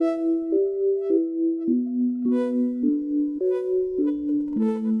Welcome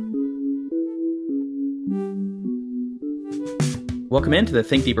into the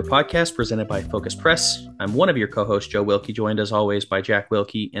Think Deeper podcast presented by Focus Press. I'm one of your co-hosts, Joe Wilkie, joined as always by Jack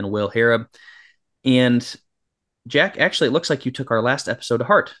Wilkie and Will Harrub. And Jack, actually, it looks like you took our last episode to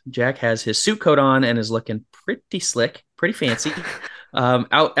heart. Jack has his suit coat on and is looking pretty slick, pretty fancy,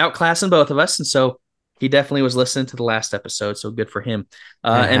 outclassing both of us. And so he definitely was listening to the last episode. So good for him.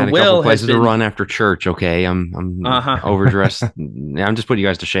 And Will has been to run after church. Okay, I'm overdressed. I'm just putting you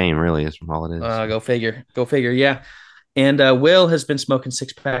guys to shame. Really, is all it is. Go figure. Yeah. And Will has been smoking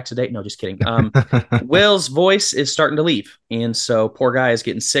 6 packs a day. No, just kidding. Will's voice is starting to leave. And so poor guy is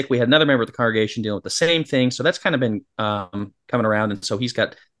getting sick. We had another member of the congregation dealing with the same thing. So that's kind of been coming around. And so he's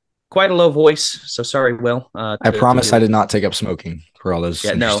got quite a low voice. So sorry, Will. I promise I did not take up smoking for all those.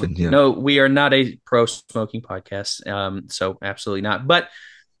 Yeah, no, we are not a pro smoking podcast. So absolutely not. But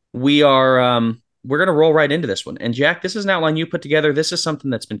we are, we're going to roll right into this one. And Jack, this is an outline you put together. This is something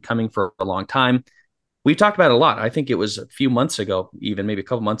that's been coming for a long time. We've talked about it a lot. I think it was a few months ago, even maybe a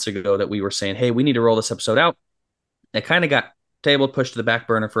couple months ago, that we were saying, hey, we need to roll this episode out. It kind of got tabled, pushed to the back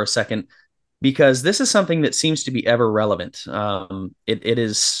burner for a second, because this is something that seems to be ever relevant. It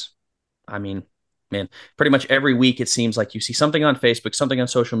is, I mean, man, pretty much every week it seems like you see something on Facebook, something on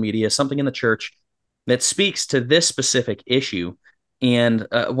social media, something in the church that speaks to this specific issue. And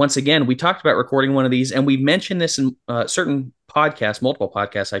once again, we talked about recording one of these, and we mentioned this in certain podcasts, multiple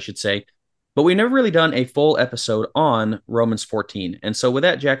podcasts, I should say, but we've never really done a full episode on Romans 14. And so with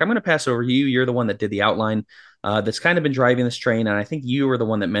that, Jack, I'm going to pass over to you. You're the one that did the outline that's kind of been driving this train. And I think you were the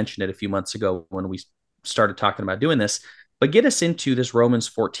one that mentioned it a few months ago when we started talking about doing this. But get us into this Romans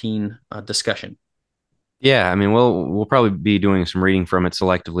 14 discussion. Yeah, I mean, we'll probably be doing some reading from it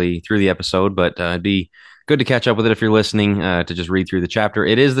selectively through the episode, but it'd be good to catch up with it if you're listening to just read through the chapter.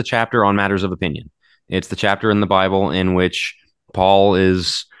 It is the chapter on matters of opinion. It's the chapter in the Bible in which Paul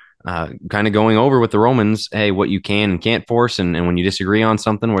is kind of going over with the Romans, hey, what you can and can't force, and when you disagree on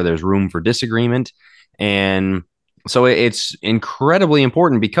something where there's room for disagreement. And so it's incredibly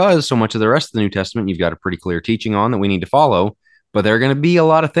important because so much of the rest of the New Testament, you've got a pretty clear teaching on that we need to follow. But there are going to be a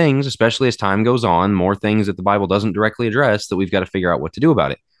lot of things, especially as time goes on, more things that the Bible doesn't directly address that we've got to figure out what to do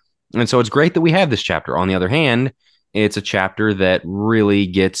about it. And so it's great that we have this chapter. On the other hand, it's a chapter that really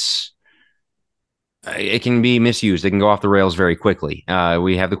gets... it can be misused. It can go off the rails very quickly.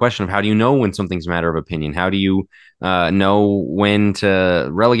 We have the question of how do you know when something's a matter of opinion? How do you know when to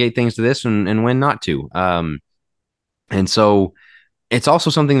relegate things to this and when not to? And so it's also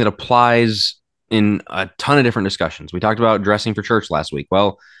something that applies in a ton of different discussions. We talked about dressing for church last week.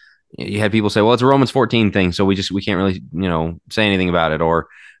 Well, you had people say, well, it's a Romans 14 thing, so we can't really, say anything about it. Or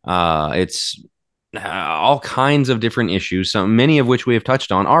it's all kinds of different issues, so many of which we have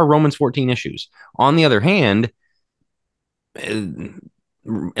touched on are Romans 14 issues. On the other hand,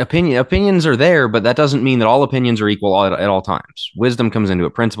 opinions are there, but that doesn't mean that all opinions are equal at all times. Wisdom comes into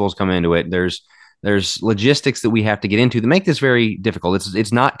it, principles come into it. There's logistics that we have to get into that make this very difficult.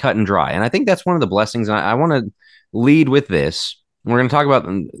 It's not cut and dry, and I think that's one of the blessings. And I want to lead with this. We're going to talk about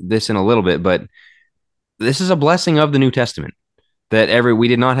this in a little bit, but this is a blessing of the New Testament. That we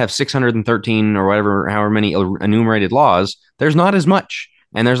did not have 613 or however many enumerated laws. There's not as much.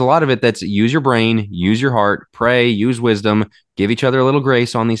 And there's a lot of it that's use your brain, use your heart, pray, use wisdom, give each other a little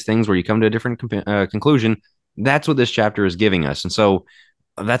grace on these things where you come to a different conclusion. That's what this chapter is giving us. And so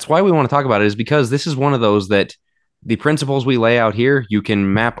that's why we want to talk about it, is because this is one of those that the principles we lay out here, you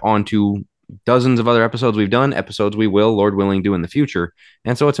can map onto dozens of other episodes we've done, episodes we will, Lord willing, do in the future.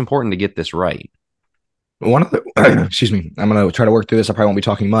 And so it's important to get this right. One of the, excuse me, I'm going to try to work through this. I probably won't be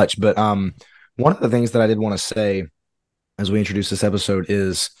talking much, but one of the things that I did want to say as we introduce this episode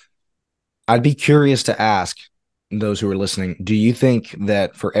is I'd be curious to ask those who are listening, do you think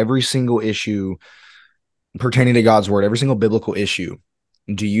that for every single issue pertaining to God's word, every single biblical issue,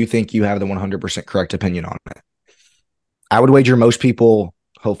 do you think you have the 100% correct opinion on it? I would wager most people,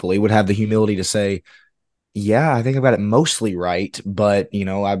 hopefully, would have the humility to say, yeah, I think I've got it mostly right, but,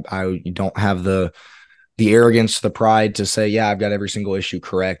 I don't have the arrogance, the pride to say, yeah, I've got every single issue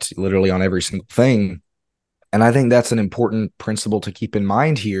correct, literally on every single thing. And I think that's an important principle to keep in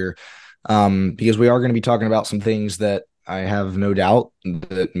mind here, because we are going to be talking about some things that I have no doubt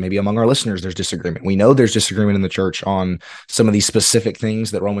that maybe among our listeners, there's disagreement. We know there's disagreement in the church on some of these specific things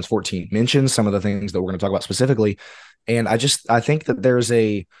that Romans 14 mentions, some of the things that we're going to talk about specifically. And I think that there's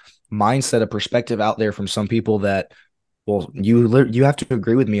a mindset, a perspective out there from some people that, well, you have to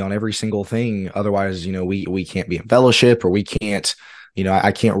agree with me on every single thing. Otherwise, we can't be in fellowship, or we can't,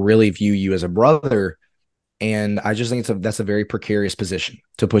 I can't really view you as a brother. And I just think that's a very precarious position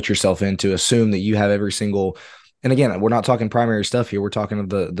to put yourself in, to assume that you have every single, and again, we're not talking primary stuff here. We're talking of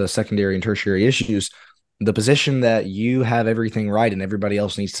the secondary and tertiary issues. The position that you have everything right and everybody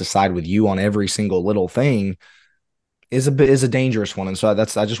else needs to side with you on every single little thing is a dangerous one. And so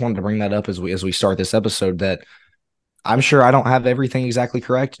I just wanted to bring that up as we start this episode, that I'm sure I don't have everything exactly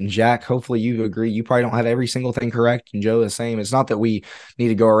correct. And Jack, hopefully you agree. You probably don't have every single thing correct. And Joe, the same. It's not that we need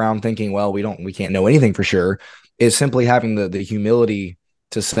to go around thinking, well, we can't know anything for sure. It's simply having the humility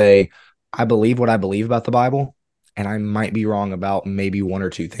to say, I believe what I believe about the Bible, and I might be wrong about maybe one or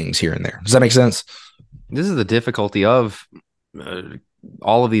two things here and there. Does that make sense? This is the difficulty of uh,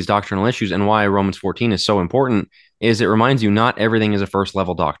 all of these doctrinal issues, and why Romans 14 is so important is it reminds you not everything is a first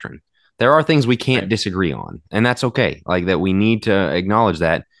level doctrine. There are things we can't Right. disagree on, and that's okay. Like that, we need to acknowledge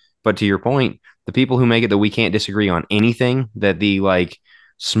that. But to your point, the people who make it that we can't disagree on anything, that the like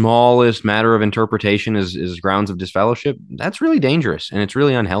smallest matter of interpretation is grounds of disfellowship, that's really dangerous, and it's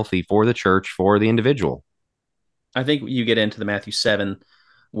really unhealthy for the church, for the individual. I think you get into the Matthew 7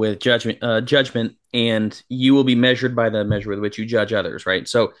 with judgment, and you will be measured by the measure with which you judge others, right?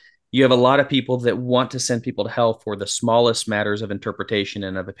 So you have a lot of people that want to send people to hell for the smallest matters of interpretation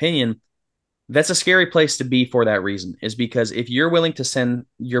and of opinion. That's a scary place to be for that reason, is because if you're willing to send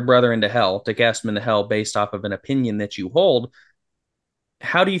your brother into hell, to cast him into hell based off of an opinion that you hold,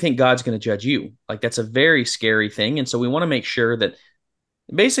 how do you think God's going to judge you? Like, that's a very scary thing. And so we want to make sure that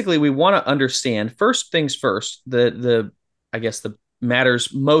basically we want to understand first things first, the I guess the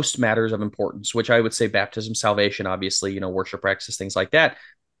most matters of importance, which I would say baptism, salvation, obviously, worship practices, things like that.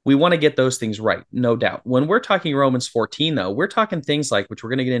 We want to get those things right, no doubt. When we're talking Romans 14, though, we're talking things like, which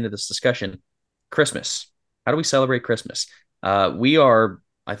we're going to get into this discussion, Christmas. How do we celebrate Christmas? We are,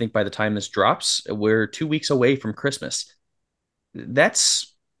 I think by the time this drops, we're 2 weeks away from Christmas.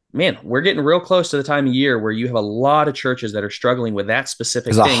 That's, man, we're getting real close to the time of year where you have a lot of churches that are struggling with that It's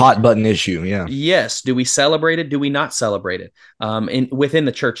specific a thing. hot button issue. Yeah. Yes. Do we celebrate it? Do we not celebrate it? Within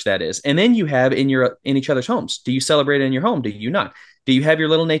the church, that is. And then you have in each other's homes. Do you celebrate it in your home? Do you not? Do you have your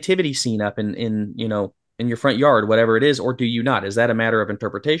little nativity scene up in your front yard, whatever it is, or do you not? Is that a matter of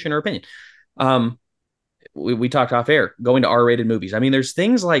interpretation or opinion? Um, we talked off air, going to R-rated movies. I mean, there's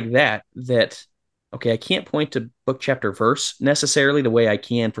things like that, okay, I can't point to book, chapter, verse necessarily the way I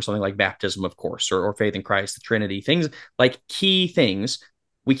can for something like baptism, of course, or faith in Christ, the Trinity, things like key things.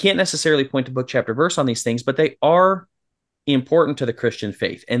 We can't necessarily point to book, chapter, verse on these things, but they are important to the Christian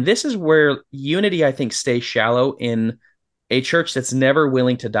faith. And this is where unity, I think, stays shallow in a church that's never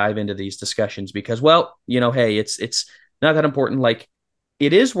willing to dive into these discussions because, well, hey, it's not that important. Like,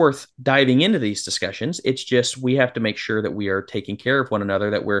 it is worth diving into these discussions. It's just we have to make sure that we are taking care of one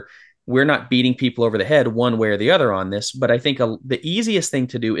another, that we're not beating people over the head one way or the other on this. But I think the easiest thing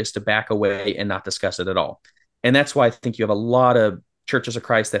to do is to back away and not discuss it at all. And that's why I think you have a lot of churches of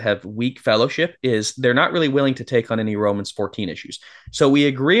Christ that have weak fellowship, is they're not really willing to take on any Romans 14 issues. So we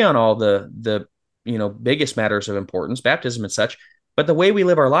agree on all the biggest matters of importance, baptism and such, but the way we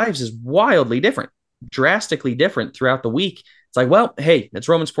live our lives is wildly different, drastically different throughout the week. It's like, well, hey, it's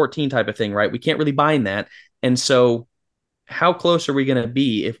Romans 14 type of thing, right? We can't really bind that. And so how close are we going to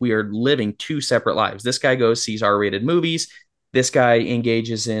be if we are living two separate lives? This guy goes, sees R-rated movies. This guy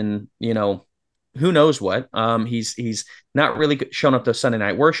engages in, who knows what. He's not really showing up to Sunday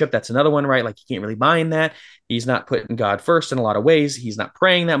night worship. That's another one, right? Like, you can't really bind that. He's not putting God first in a lot of ways. He's not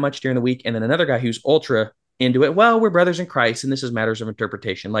praying that much during the week. And then another guy who's ultra into it. Well, we're brothers in Christ, and this is matters of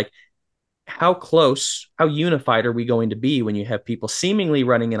interpretation. Like, how close, how unified are we going to be when you have people seemingly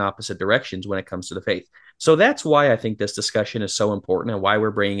running in opposite directions when it comes to the faith? So that's why I think this discussion is so important, and why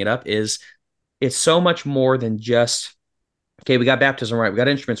we're bringing it up is it's so much more than just, okay, we got baptism right, we got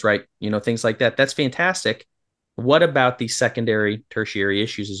instruments right, things like that. That's fantastic. What about these secondary, tertiary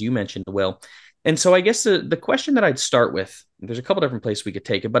issues, as you mentioned, Will? And so I guess the question that I'd start with, there's a couple different places we could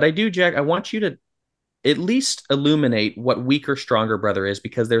take it, but I do, Jack, I want you to at least illuminate what weaker, stronger brother is,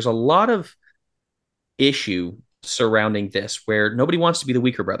 because there's a lot of issue surrounding this where nobody wants to be the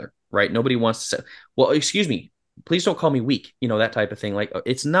weaker brother, right? Nobody wants to say, well, excuse me, please don't call me weak, that type of thing. Like,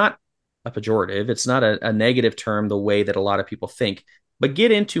 it's not a pejorative, it's not a negative term the way that a lot of people think, but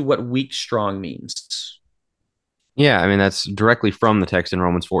get into what weak, strong means. Yeah, I mean, that's directly from the text in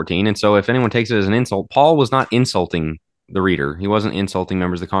Romans 14. And so if anyone takes it as an insult, Paul was not insulting the reader. He wasn't insulting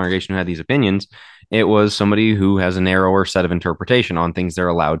members of the congregation who had these opinions. It was somebody who has a narrower set of interpretation on things they're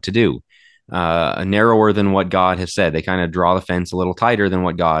allowed to do, narrower than what God has said. They kind of draw the fence a little tighter than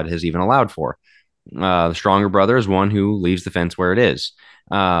what God has even allowed for. The stronger brother is one who leaves the fence where it is.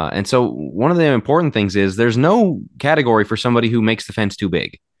 And so one of the important things is there's no category for somebody who makes the fence too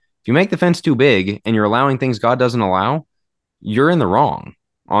big. If you make the fence too big and you're allowing things God doesn't allow, you're in the wrong.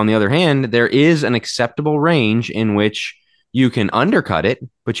 On the other hand, there is an acceptable range in which you can undercut it,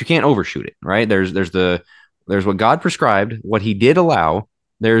 but you can't overshoot it, right? There's what God prescribed, what he did allow,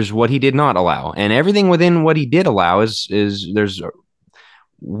 there's what he did not allow. And everything within what he did allow is there's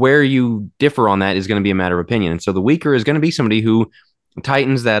where you differ on that is going to be a matter of opinion. And so the weaker is going to be somebody who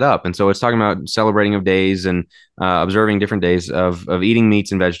tightens that up. And so it's talking about celebrating of days and observing different days of eating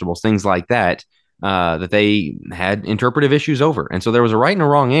meats and vegetables, things like that, that they had interpretive issues over. And so there was a right and a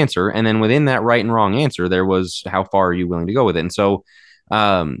wrong answer. And then within that right and wrong answer, there was how far are you willing to go with it? And so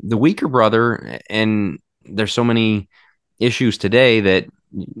the weaker brother, and there's so many issues today that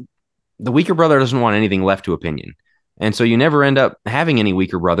the weaker brother doesn't want anything left to opinion. And so you never end up having any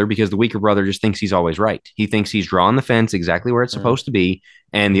weaker brother because the weaker brother just thinks he's always right. He thinks he's drawn the fence exactly where it's supposed to be,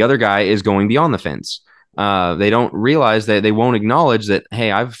 and the other guy is going beyond the fence. They don't realize that they won't acknowledge that,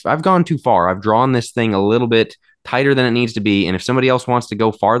 hey, I've gone too far. I've drawn this thing a little bit tighter than it needs to be. And if somebody else wants to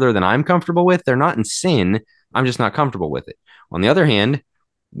go farther than I'm comfortable with, they're not in sin. I'm just not comfortable with it. On the other hand,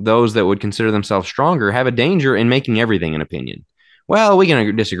 those that would consider themselves stronger have a danger in making everything an opinion. Well, we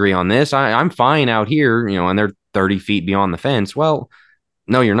can disagree on this. I'm fine out here, and they're 30 feet beyond the fence. Well,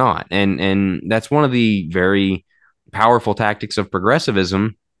 no, you're not. And that's one of the very powerful tactics of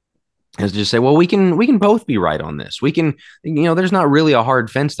progressivism is to just say, well, we can both be right on this. We can, there's not really a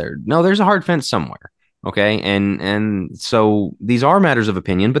hard fence there. No, there's a hard fence somewhere. Okay. And so these are matters of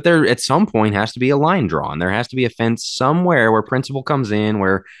opinion, but there at some point has to be a line drawn. There has to be a fence somewhere where principle comes in,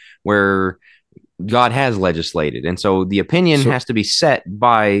 where God has legislated. And so the opinion has to be set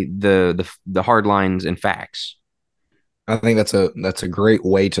by the hard lines and facts. I think that's a great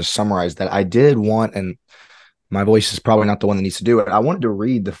way to summarize that. I did want, and my voice is probably not the one that needs to do it. I wanted to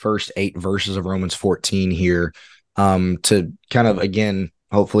read the first 8 verses of Romans 14 here, to kind of, again,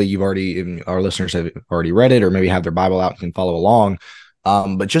 hopefully our listeners have already read it or maybe have their Bible out and can follow along.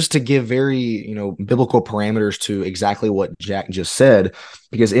 But just to give very, biblical parameters to exactly what Jack just said,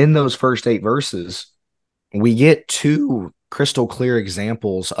 because in those first 8 verses, we get 2 crystal clear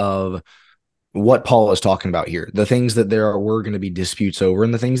examples of what Paul is talking about here, the things that were going to be disputes over,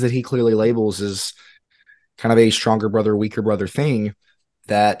 and the things that he clearly labels as kind of a stronger brother, weaker brother thing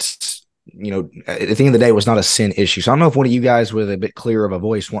that, at the end of the day was not a sin issue. So I don't know if one of you guys with a bit clearer of a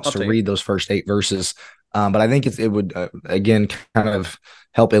voice wants to read those first 8 verses. But I think it would, again, kind of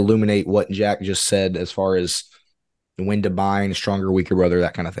help illuminate what Jack just said as far as when to bind, stronger, weaker brother,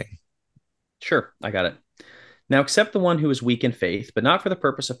 that kind of thing. Sure, I got it. Now accept the one who is weak in faith, but not for the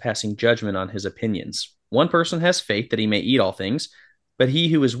purpose of passing judgment on his opinions. One person has faith that he may eat all things, but he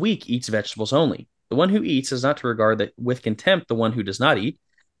who is weak eats vegetables only. The one who eats is not to regard with contempt the one who does not eat,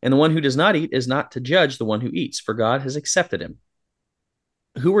 and the one who does not eat is not to judge the one who eats, for God has accepted him.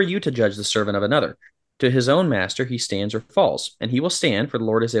 Who are you to judge the servant of another? To his own master he stands or falls, and he will stand, for the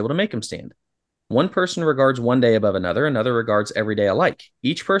Lord is able to make him stand. One person regards one day above another regards every day alike.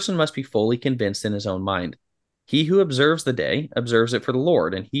 Each person must be fully convinced in his own mind. He who observes the day observes it for the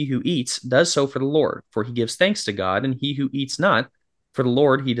Lord, and he who eats does so for the Lord, for he gives thanks to God, and he who eats not for the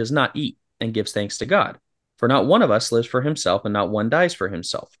Lord he does not eat, and gives thanks to God. For not one of us lives for himself, and not one dies for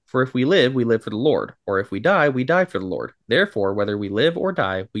himself. For if we live for the Lord, or if we die for the Lord. Therefore, whether we live or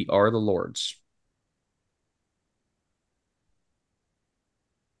die, we are the Lord's.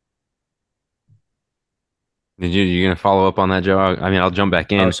 You gonna follow up on that, Joe? I mean, I'll jump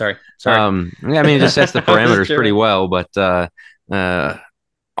back in. Oh, sorry. Yeah, I mean, it just sets the parameters pretty well. But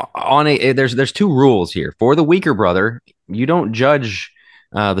there's 2 rules here. For the weaker brother, you don't judge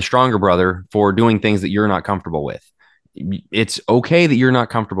the stronger brother for doing things that you're not comfortable with. It's okay that you're not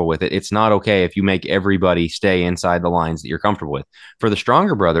comfortable with it. It's not okay if you make everybody stay inside the lines that you're comfortable with. For the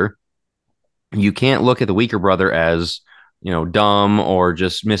stronger brother, you can't look at the weaker brother as dumb or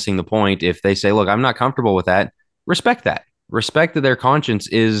just missing the point. If they say, look, I'm not comfortable with that, respect that. Respect that their conscience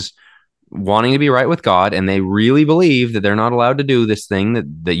is wanting to be right with God, and they really believe that they're not allowed to do this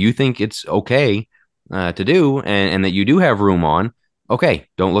thing that you think it's okay to do, and that you do have room on. Okay,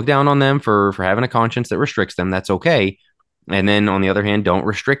 don't look down on them for having a conscience that restricts them. That's okay. And then on the other hand, don't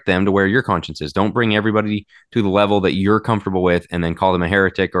restrict them to where your conscience is. Don't bring everybody to the level that you're comfortable with and then call them a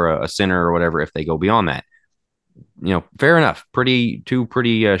heretic or a sinner or whatever if they go beyond that. Fair enough. Two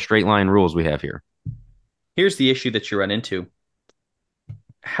pretty straight line rules we have here. Here's the issue that you run into.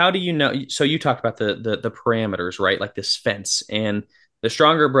 How do you know? So you talked about the parameters, right? Like this fence, and the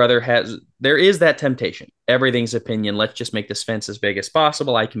stronger brother there is that temptation. Everything's opinion. Let's just make this fence as big as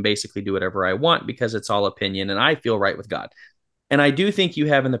possible. I can basically do whatever I want because it's all opinion and I feel right with God. And I do think you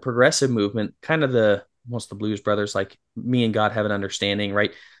have in the progressive movement, kind of almost the Blues Brothers, like me and God have an understanding,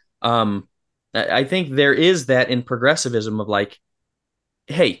 right? Um, I think there is that in progressivism of like,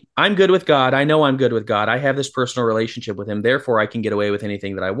 hey, I'm good with God. I know I'm good with God. I have this personal relationship with him. Therefore, I can get away with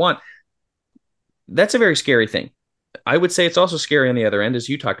anything that I want. That's a very scary thing. I would say it's also scary on the other end, as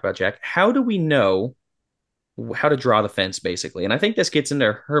you talked about, Jack. How do we know how to draw the fence, basically? And I think this gets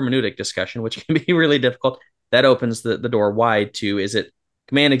into hermeneutic discussion, which can be really difficult. That opens the door wide to, is it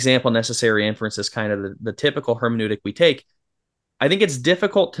command, example, necessary inference, is kind of the typical hermeneutic we take. I think it's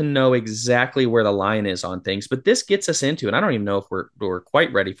difficult to know exactly where the line is on things, but this gets us into, and I don't even know if we're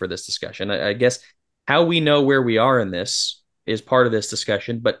quite ready for this discussion. I guess how we know where we are in this is part of this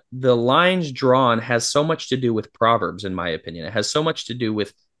discussion, but the lines drawn has so much to do with Proverbs, in my opinion. It has so much to do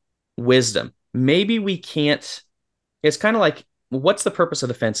with wisdom. Maybe we can't, it's kind of like, what's the purpose of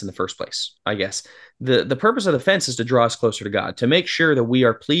the fence in the first place? I guess the purpose of the fence is to draw us closer to God, to make sure that we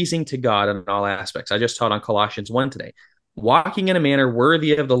are pleasing to God in all aspects. I just taught on Colossians 1 today, walking in a manner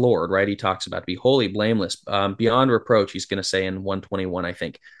worthy of the Lord, right? He talks about be holy, blameless, beyond reproach. He's going to say in 121, I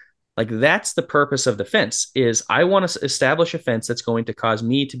think. Like, that's the purpose of the fence, is I want to establish a fence that's going to cause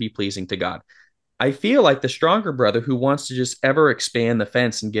me to be pleasing to God. I feel like the stronger brother who wants to just ever expand the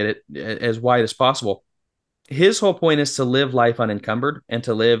fence and get it as wide as possible, his whole point is to live life unencumbered and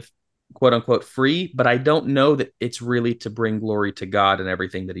to live quote unquote free. But I don't know that it's really to bring glory to God in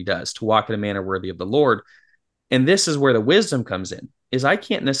everything that he does, to walk in a manner worthy of the Lord. And this is where the wisdom comes in, is I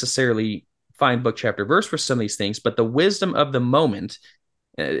can't necessarily find book, chapter, verse for some of these things, but the wisdom of the moment,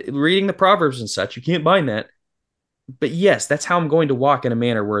 reading the Proverbs and such, you can't bind that. But yes, that's how I'm going to walk in a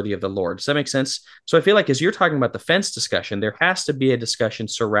manner worthy of the Lord. Does that make sense? So I feel like as you're talking about the fence discussion, there has to be a discussion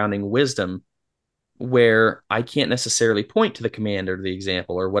surrounding wisdom where I can't necessarily point to the command or the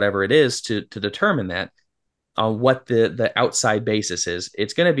example or whatever it is to determine that on what the outside basis is.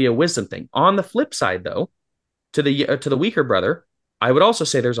 It's going to be a wisdom thing. On the flip side, though, to the weaker brother, I would also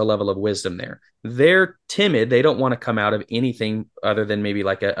say there's a level of wisdom there. They're timid. They don't want to come out of anything other than maybe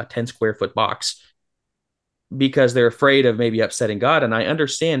like a 10 square foot box because they're afraid of maybe upsetting God. And I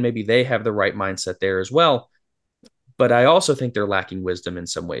understand maybe they have the right mindset there as well. But I also think they're lacking wisdom in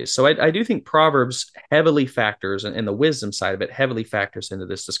some ways. So I do think Proverbs heavily factors, and the wisdom side of it heavily factors into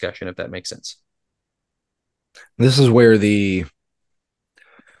this discussion, if that makes sense. This is where I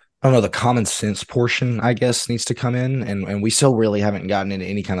don't know, the common sense portion, I guess, needs to come in. And we still really haven't gotten into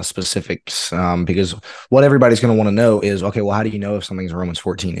any kind of specifics because what everybody's going to want to know is, okay, well, how do you know if something's a Romans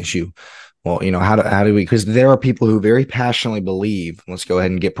 14 issue? Well, how do we, because there are people who very passionately believe, let's go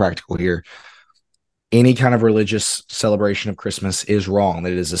ahead and get practical here, any kind of religious celebration of Christmas is wrong,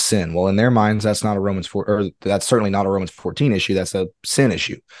 that it is a sin. Well, in their minds, that's not a Romans 4, or that's certainly not a Romans 14 issue. That's a sin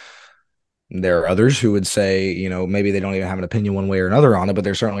issue. There are others who would say, maybe they don't even have an opinion one way or another on it, but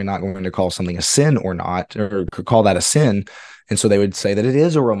they're certainly not going to call something a sin or not, or call that a sin. And so they would say that it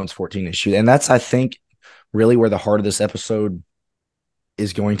is a Romans 14 issue. And that's, I think, really where the heart of this episode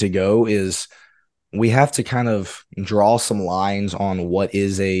is going to go, is we have to kind of draw some lines on what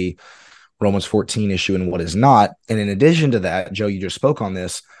is a Romans 14 issue and what is not. And in addition to that, Joe, you just spoke on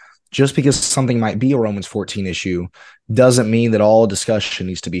this, just because something might be a Romans 14 issue doesn't mean that all discussion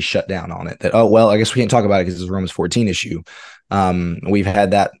needs to be shut down on it. That, oh, well, I guess we can't talk about it because it's a Romans 14 issue. We've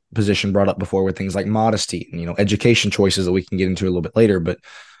had that position brought up before with things like modesty, education choices that we can get into a little bit later. But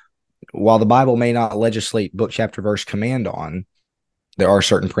while the Bible may not legislate book, chapter, verse command on, there are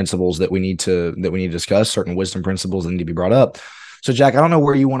certain principles that we need to discuss, certain wisdom principles that need to be brought up. So, Jack, I don't know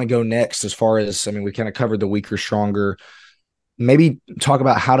where you want to go next as far as, we kind of covered the weaker, stronger. Maybe talk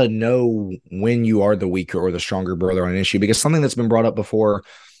about how to know when you are the weaker or the stronger brother on an issue, because something that's been brought up before,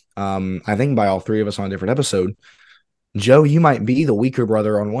 I think by all three of us on a different episode, Joe, you might be the weaker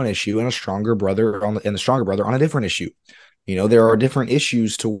brother on one issue and a stronger brother on a different issue. There are different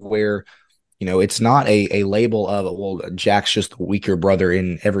issues to where, it's not a label of, well, Jack's just the weaker brother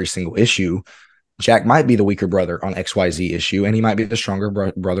in every single issue. Jack might be the weaker brother on XYZ issue, and he might be the stronger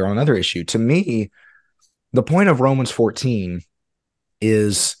brother on another issue. To me, the point of Romans 14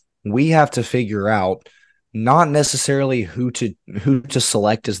 is we have to figure out not necessarily who to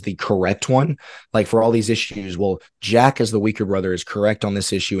select as the correct one. Like for all these issues, well, Jack as the weaker brother is correct on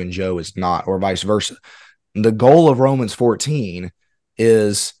this issue and Joe is not, or vice versa. The goal of Romans 14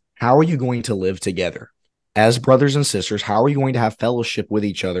 is, how are you going to live together as brothers and sisters? How are you going to have fellowship with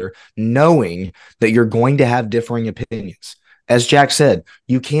each other, knowing that you're going to have differing opinions? As Jack said,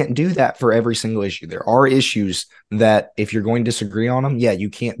 you can't do that for every single issue. There are issues that if you're going to disagree on them, you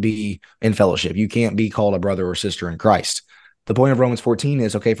can't be in fellowship. You can't be called a brother or sister in Christ. The point of Romans 14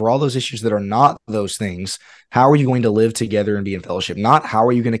 is, okay, for all those issues that are not those things, how are you going to live together and be in fellowship? Not how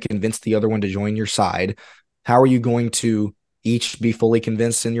are you going to convince the other one to join your side? How are you going to each be fully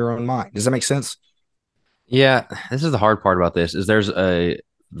convinced in your own mind. Does that make sense? Yeah, this is the hard part about this is there's a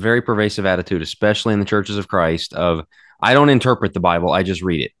very pervasive attitude, especially in the churches of Christ, of I don't interpret the Bible, I just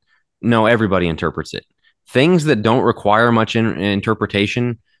read it. No, everybody interprets it. Things that don't require much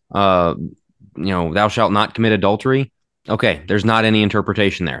interpretation, uh, thou shalt not commit adultery. Okay, there's not any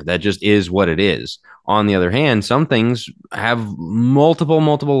interpretation there. That just is what it is. On the other hand, some things have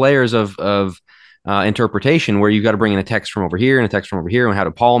multiple layers of interpretation where you've got to bring in a text from over here and a text from over here, and how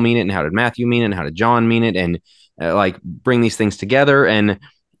did Paul mean it, and how did Matthew mean it, and how did John mean it, and like bring these things together. And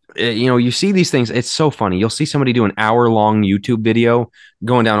you see these things. It's so funny. You'll see somebody do an hour-long YouTube video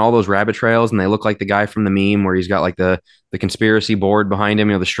going down all those rabbit trails, and they look like the guy from the meme where he's got like the conspiracy board behind him.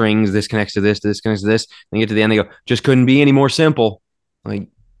 The strings. This connects to this. This connects to this. And you get to the end, they go, "Just couldn't be any more simple." Like,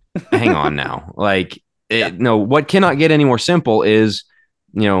 hang on now. Like, no, what cannot get any more simple is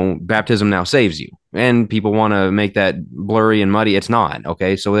baptism now saves you. And people want to make that blurry and muddy. It's not.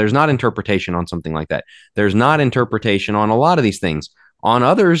 Okay. So there's not interpretation on something like that. There's not interpretation on a lot of these things. On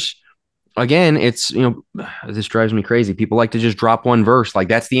others, again, it's, this drives me crazy. People like to just drop one verse. Like,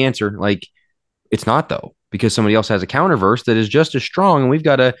 that's the answer. Like, it's not, though, because somebody else has a counter verse that is just as strong. And we've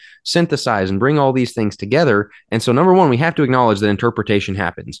got to synthesize and bring all these things together. And so, number one, we have to acknowledge that interpretation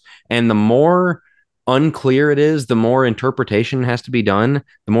happens. And the more unclear it is, the more interpretation has to be done,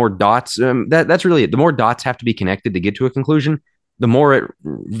 the more dots, that's really it. The more dots have to be connected to get to a conclusion, the more it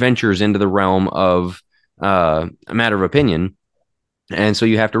ventures into the realm of a matter of opinion. And so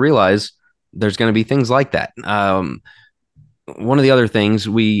you have to realize there's going to be things like that. One of the other things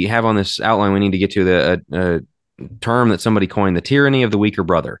we have on this outline, we need to get to the term that somebody coined, the tyranny of the weaker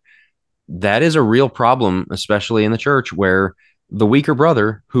brother. That is a real problem, especially in the church, where the weaker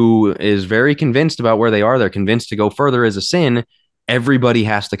brother who is very convinced about where they are, they're convinced to go further as a sin. Everybody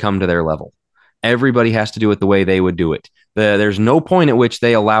has to come to their level. Everybody has to do it the way they would do it. There's no point at which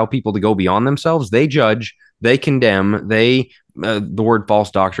they allow people to go beyond themselves. They judge, they condemn, the word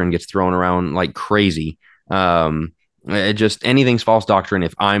false doctrine gets thrown around like crazy. It just anything's false doctrine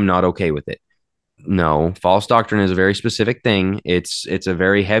if I'm not okay with it. No, false doctrine is a very specific thing. It's a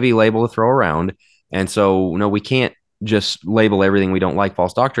very heavy label to throw around. And so, no, we can't just label everything we don't like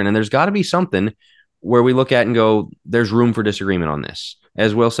false doctrine. And there's got to be something where we look at and go, there's room for disagreement on this.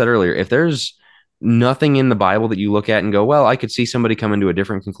 As Will said earlier, if there's nothing in the Bible that you look at and go, well, I could see somebody coming to a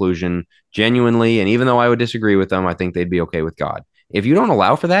different conclusion genuinely. And even though I would disagree with them, I think they'd be okay with God. If you don't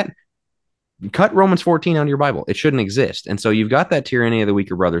allow for that, cut Romans 14 out of your Bible. It shouldn't exist. And so you've got that tyranny of the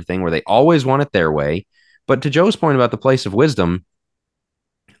weaker brother thing where they always want it their way. But to Joe's point about the place of wisdom,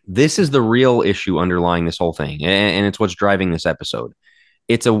 this is the real issue underlying this whole thing. And it's what's driving this episode.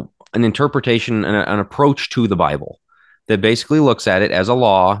 It's an interpretation, an approach to the Bible that basically looks at it as a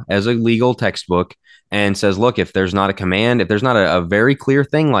law, as a legal textbook, and says, look, if there's not a command, if there's not a very clear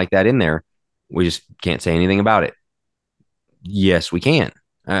thing like that in there, we just can't say anything about it. Yes, we can.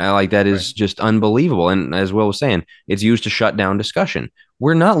 Like that is just unbelievable. And as Will was saying, it's used to shut down discussion.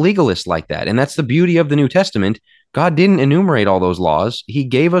 We're not legalists like that. And that's the beauty of the New Testament. God didn't enumerate all those laws. He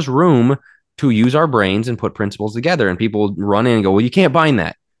gave us room to use our brains and put principles together. And people run in and go, well, you can't bind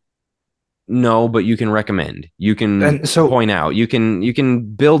that. No, but you can recommend. You can point out. You can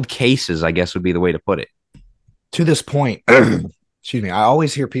build cases, I guess would be the way to put it. To this point, excuse me, I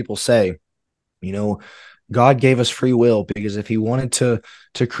always hear people say, God gave us free will because if he wanted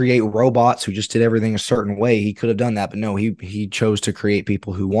to create robots who just did everything a certain way, he could have done that. But no, he chose to create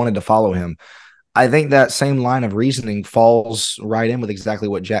people who wanted to follow him. I think that same line of reasoning falls right in with exactly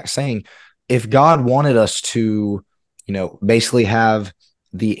what Jack's saying. If God wanted us to, basically have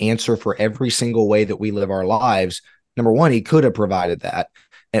the answer for every single way that we live our lives, number one, he could have provided that.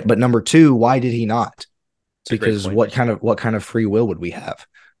 But number two, why did he not? Because what kind of free will would we have?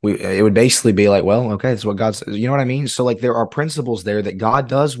 It would basically be like, well, okay, that's what God says. You know what I mean? So like there are principles there that God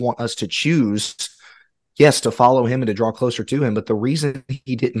does want us to choose, yes, to follow him and to draw closer to him. But the reason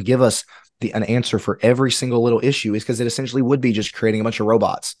he didn't give us an answer for every single little issue is because it essentially would be just creating a bunch of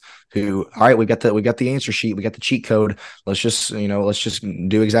robots who, all right, we got the answer sheet, we got the cheat code. Let's just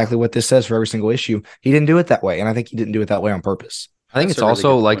do exactly what this says for every single issue. He didn't do it that way. And I think he didn't do it that way on purpose. I think it's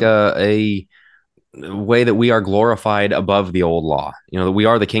also like a way that we are glorified above the old law. That we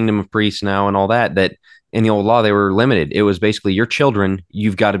are the kingdom of priests now and all that in the old law, they were limited. It was basically your children,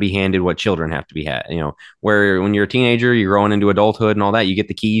 you've got to be handed what children have to be had. Where when you're a teenager, you're growing into adulthood and all that, you get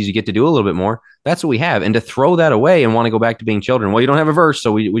the keys, you get to do a little bit more. That's what we have. And to throw that away and want to go back to being children, well, you don't have a verse,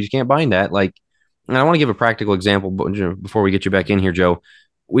 so we just can't bind that. Like, and I want to give a practical example before we get you back in here, Joe.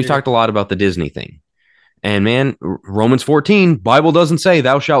 We've talked a lot about the Disney thing. And man, Romans 14, Bible doesn't say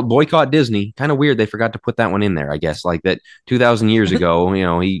thou shalt boycott Disney. Kind of weird. They forgot to put that one in there, I guess, like that 2,000 years ago,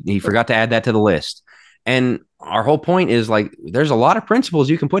 he forgot to add that to the list. And our whole point is like, there's a lot of principles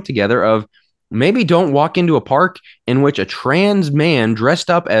you can put together of maybe don't walk into a park in which a trans man dressed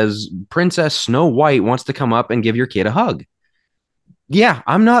up as Princess Snow White wants to come up and give your kid a hug. Yeah,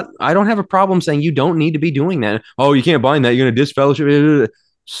 I don't have a problem saying you don't need to be doing that. Oh, you can't bind that. You're going to disfellowship.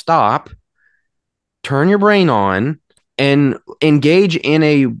 Stop, turn your brain on, and engage in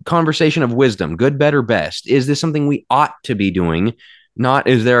a conversation of wisdom, good, better, best. Is this something we ought to be doing? Not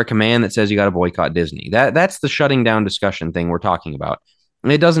is there a command that says you got to boycott Disney? That's the shutting down discussion thing we're talking about.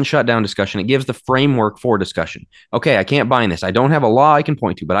 And it doesn't shut down discussion. It gives the framework for discussion. Okay, I can't bind this. I don't have a law I can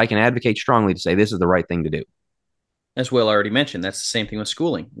point to, but I can advocate strongly to say this is the right thing to do. As Will already mentioned, that's the same thing with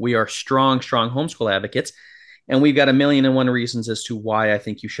schooling. We are strong homeschool advocates, and we've got a million and one reasons as to why I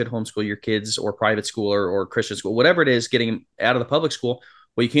think you should homeschool your kids or private school or Christian school, whatever it is, getting them out of the public school.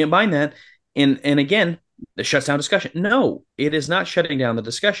 Well, you can't bind that. And again, it shuts down discussion. No, it is not shutting down the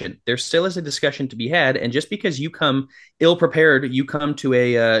discussion. There still is a discussion to be had. And just because you come ill prepared, you come to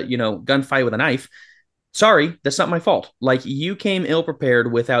a gunfight with a knife. Sorry, that's not my fault. Like, you came ill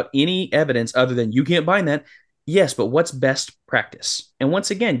prepared without any evidence other than you can't bind that. Yes, but what's best practice? And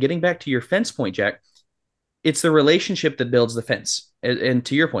once again, getting back to your fence point, Jack, it's the relationship that builds the fence. And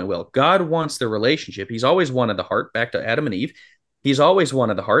to your point, Will, God wants the relationship. He's always wanted the heart, back to Adam and Eve. He's always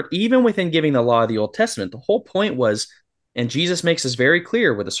wanted the heart, even within giving the law of the Old Testament. The whole point was, and Jesus makes this very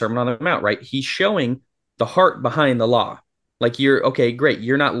clear with the Sermon on the Mount, right? He's showing the heart behind the law. Like, you're okay, great.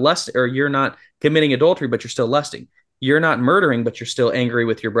 You're not you're not committing adultery, but you're still lusting. You're not murdering, but you're still angry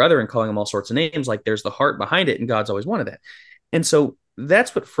with your brother and calling him all sorts of names. Like, there's the heart behind it, and God's always wanted that. And so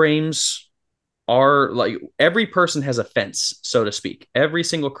that's what frames are like. Every person has a fence, so to speak. Every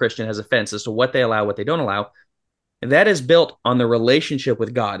single Christian has a fence as to what they allow, what they don't allow. And that is built on the relationship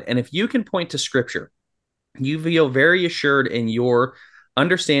with God. And if you can point to scripture, you feel very assured in your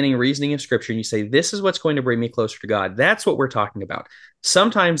understanding and reasoning of scripture, and you say, this is what's going to bring me closer to God. That's what we're talking about.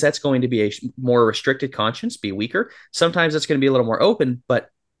 Sometimes that's going to be a more restricted conscience, be weaker. Sometimes it's going to be a little more open, but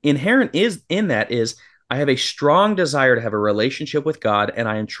inherent is in that is I have a strong desire to have a relationship with God, and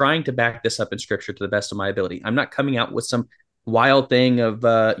I am trying to back this up in scripture to the best of my ability. I'm not coming out with some wild thing of,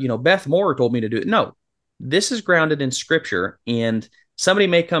 Beth Moore told me to do it. No, this is grounded in scripture, and somebody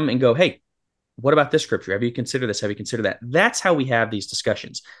may come and go, hey, what about this scripture? Have you considered this? Have you considered that? That's how we have these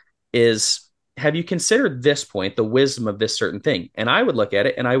discussions is, have you considered this point, the wisdom of this certain thing? And I would look at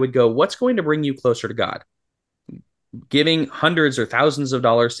it and I would go, what's going to bring you closer to God? Giving hundreds or thousands of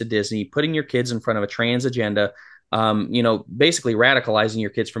dollars to Disney, putting your kids in front of a trans agenda, basically radicalizing your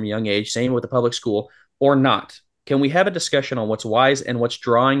kids from a young age, same with the public school, or not? Can we have a discussion on what's wise and what's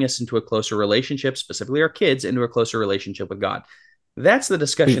drawing us into a closer relationship, specifically our kids, into a closer relationship with God? That's the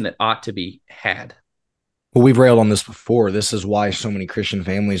discussion that ought to be had. Well, we've railed on this before. This is why so many Christian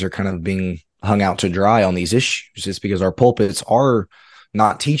families are kind of being hung out to dry on these issues. It's because our pulpits are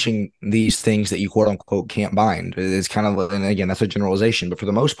not teaching these things that you quote unquote can't bind. It's kind of, and again, that's a generalization, but for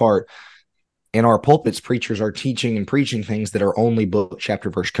the most part, in our pulpits, preachers are teaching and preaching things that are only book, chapter,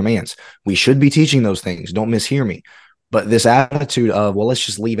 verse commands. We should be teaching those things. Don't mishear me. But this attitude of, well, let's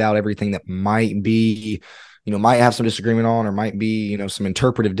just leave out everything that might be, might have some disagreement on, or might be, some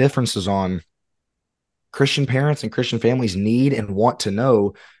interpretive differences on. Christian parents and Christian families need and want to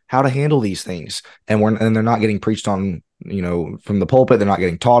know how to handle these things. And they're not getting preached on, from the pulpit. They're not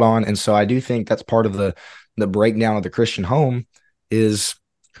getting taught on. And so I do think that's part of the breakdown of the Christian home is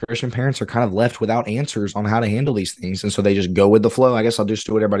Christian parents are kind of left without answers on how to handle these things. And so they just go with the flow. I guess I'll just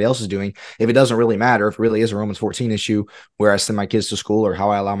do what everybody else is doing. If it doesn't really matter, if it really is a Romans 14 issue where I send my kids to school or how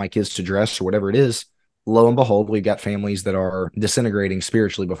I allow my kids to dress or whatever it is, lo and behold, we've got families that are disintegrating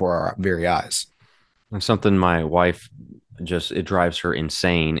spiritually before our very eyes. And something my wife it drives her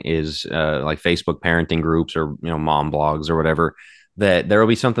insane is like Facebook parenting groups or, mom blogs or whatever, that there will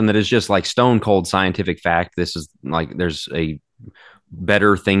be something that is just like stone cold scientific fact. This is like, there's a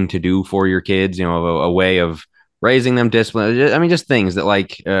better thing to do for your kids, a way of raising them, discipline. I mean, just things that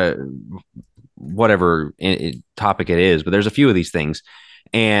like whatever topic it is, but there's a few of these things.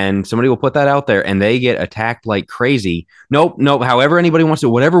 And somebody will put that out there and they get attacked like crazy. Nope. However anybody wants to,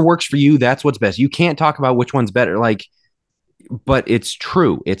 whatever works for you, that's what's best. You can't talk about which one's better. Like, but it's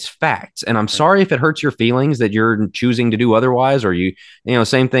true. It's facts. And I'm sorry if it hurts your feelings that you're choosing to do otherwise, or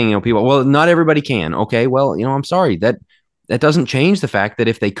same thing, people, well, not everybody can. Okay. Well, I'm sorry that doesn't change the fact that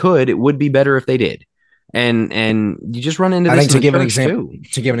if they could, it would be better if they did. And you just run into this. I think to give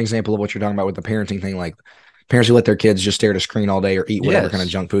an example of what you're talking about with the parenting thing, like Parents who let their kids just stare at a screen all day or eat whatever kind of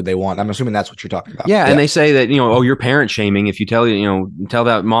Yes. junk food they want. I'm assuming that's what you're talking about. Yeah, and Yeah. they say that, oh, you're parent shaming if you tell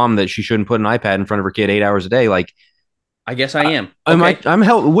that mom that she shouldn't put an iPad in front of her kid 8 hours a day. Like, I guess I am. Okay. I'm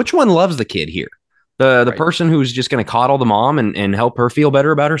help. Which one loves the kid here? The Right. person who's just going to coddle the mom and help her feel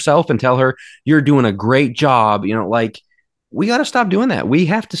better about herself and tell her you're doing a great job. Like, we got to stop doing that. We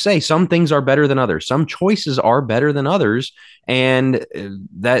have to say some things are better than others. Some choices are better than others, and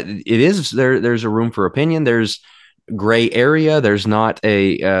that it is there. There's a room for opinion. There's gray area. There's not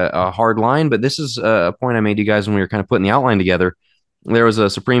a hard line. But this is a point I made to you guys when we were kind of putting the outline together. There was a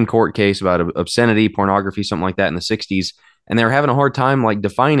Supreme Court case about obscenity, pornography, something like that in the 60s, and they were having a hard time like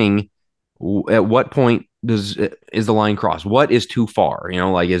defining at what point is the line crossed? What is too far?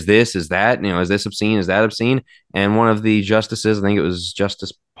 Like, is that? Is this obscene? Is that obscene? And one of the justices, I think it was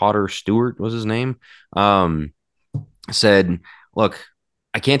Justice Potter Stewart was his name, said, "Look,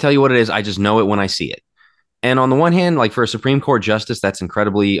 I can't tell you what it is. I just know it when I see it." And on the one hand, like for a Supreme Court justice, that's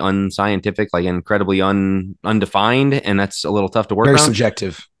incredibly unscientific, like incredibly undefined, and that's a little tough to work Very around.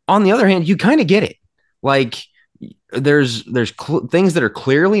 subjective. On the other hand, you kind of get it. Like, there's things that are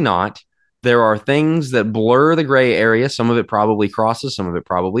clearly not. There are things that blur the gray area. Some of it probably crosses, some of it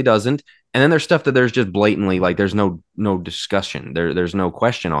probably doesn't. And then there's stuff that there's just blatantly like there's no discussion. There's no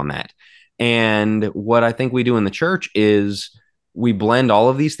question on that. And what I think we do in the church is we blend all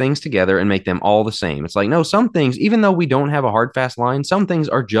of these things together and make them all the same. It's like, no, some things, even though we don't have a hard fast line, some things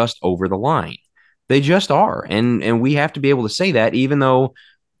are just over the line. They just are. And we have to be able to say that, even though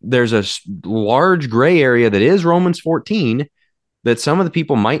there's a large gray area that is Romans 14 that some of the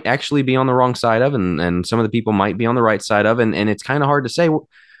people might actually be on the wrong side of, and some of the people might be on the right side of. And it's kind of hard to say,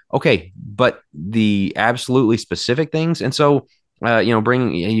 okay, but the absolutely specific things. And so,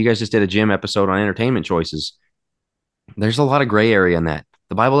 you guys just did a gym episode on entertainment choices. There's a lot of gray area in that.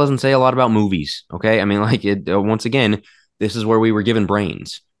 The Bible doesn't say a lot about movies. Okay. I mean, like once again, this is where we were given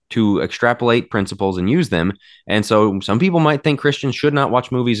brains to extrapolate principles and use them. And so some people might think Christians should not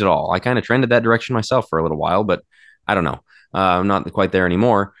watch movies at all. I kind of trended that direction myself for a little while, but I don't know. I'm not quite there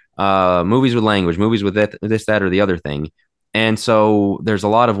anymore. Movies with language, movies with this, that, or the other thing. And so there's a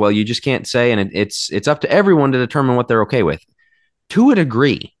lot of, well, you just can't say, and it's up to everyone to determine what they're okay with. To a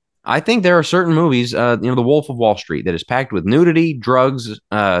degree, I think there are certain movies, The Wolf of Wall Street, that is packed with nudity, drugs,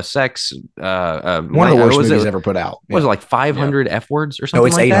 sex. One of the worst movies ever put out. Was it like 500 F words or something? No,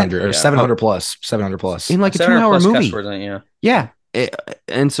 it's like 800 that? or 700 plus. 700 plus. In like a 2-hour movie. Words, yeah.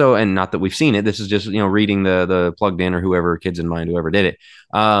 And not that we've seen it. This is just, reading the plugged in or whoever, kids in mind, whoever did it.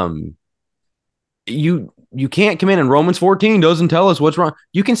 You can't come in and Romans 14 doesn't tell us what's wrong.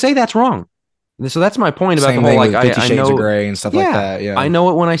 You can say that's wrong. So that's my point about Same the whole, like, 50 I Shades know, of Grey and stuff like that. Yeah. I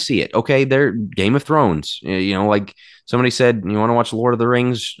know it when I see it. Okay. They're Game of Thrones, like somebody said, you want to watch Lord of the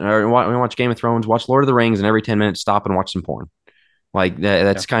Rings or watch Game of Thrones, watch Lord of the Rings, and every 10 minutes stop and watch some porn. Like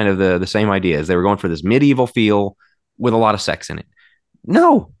that's kind of the same idea as they were going for this medieval feel with a lot of sex in it.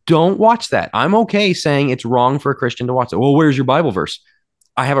 No, don't watch that. I'm okay saying it's wrong for a Christian to watch it. Well, where's your Bible verse?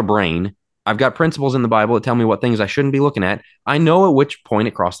 I have a brain. I've got principles in the Bible that tell me what things I shouldn't be looking at. I know at which point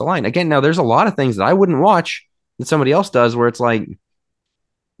it crossed the line. Again, now there's a lot of things that I wouldn't watch that somebody else does where it's like,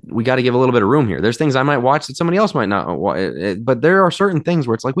 we got to give a little bit of room here. There's things I might watch that somebody else might not watch. But there are certain things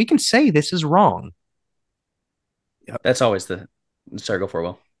where it's like, we can say this is wrong. That's always sorry, go for it,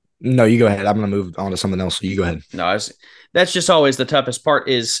 Will. No, you go ahead. I'm going to move on to something else. So you go ahead. No, that's just always the toughest part.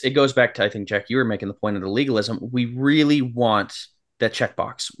 Is it goes back to, I think, Jack, you were making the point of the legalism. We really want that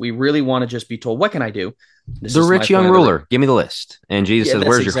checkbox. We really want to just be told, what can I do? The rich young ruler, give me the list. And Jesus says,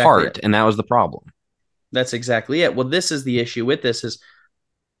 where's your heart? And that was the problem. That's exactly it. Well, this is the issue with this is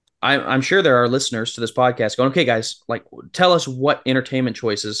I'm sure there are listeners to this podcast going, okay, guys, like, tell us what entertainment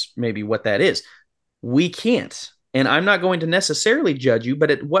choices, maybe what that is. We can't. And I'm not going to necessarily judge you,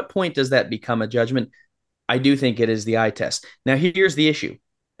 but at what point does that become a judgment? I do think it is the eye test. Now, here's the issue.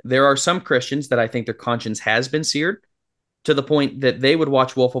 There are some Christians that I think their conscience has been seared to the point that they would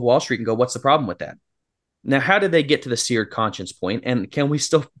watch Wolf of Wall Street and go, what's the problem with that? Now, how did they get to the seared conscience point? And can we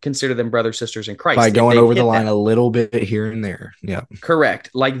still consider them brothers, sisters in Christ? By going over the line a little bit here and there. Yeah. Correct.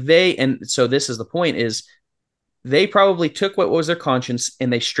 And so this is the point is they probably took what was their conscience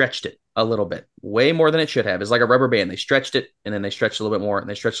and they stretched it a little bit, way more than it should have. It's like a rubber band. They stretched it and then they stretched a little bit more and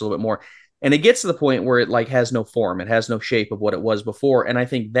they stretched a little bit more. And it gets to the point where it like has no form. It has no shape of what it was before. And I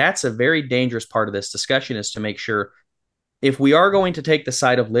think that's a very dangerous part of this discussion is to make sure if we are going to take the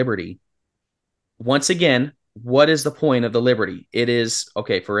side of liberty, once again, what is the point of the liberty? It is,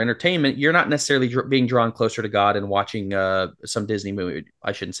 okay, for entertainment, you're not necessarily being drawn closer to God and watching some Disney movie.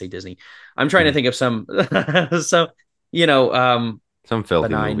 I shouldn't say Disney. I'm trying to think of some, Some filthy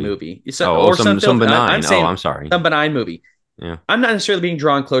benign movie. movie, Oh, or some some filthy. I'm benign. Oh, saying I'm sorry. some benign movie. Yeah. I'm not necessarily being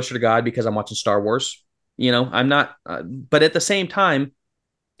drawn closer to God because I'm watching Star Wars. I'm not. But at the same time,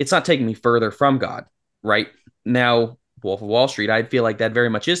 it's not taking me further from God. Right now, Wolf of Wall Street, I feel like that very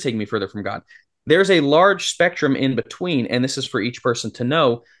much is taking me further from God. There's a large spectrum in between, and this is for each person to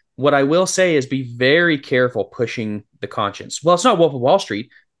know. What I will say is be very careful pushing the conscience. Well, it's not Wolf of Wall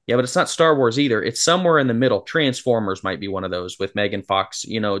Street. Yeah, but it's not Star Wars either. It's somewhere in the middle. Transformers might be one of those with Megan Fox,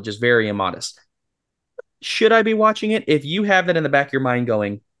 just very immodest. Should I be watching it? If you have that in the back of your mind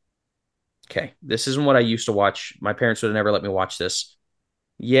going, okay, this isn't what I used to watch. My parents would have never let me watch this.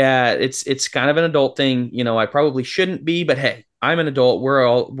 Yeah, it's kind of an adult thing. I probably shouldn't be, but hey, I'm an adult. We're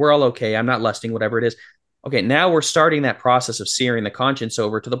all okay. I'm not lusting, whatever it is. Okay, now we're starting that process of searing the conscience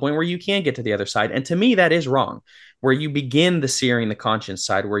over to the point where you can get to the other side. And to me, that is wrong. Where you begin the searing the conscience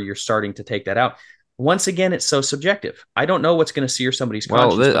side, where you're starting to take that out. Once again, it's so subjective. I don't know what's going to sear somebody's Well,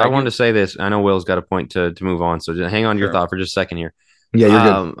 conscience, but I I wanted do. to say this. I know Will's got a point to move on, so just hang on to your Sure. thought for just a second here. Yeah,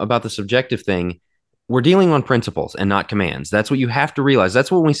 you're good. About the subjective thing, we're dealing on principles and not commands. That's what you have to realize.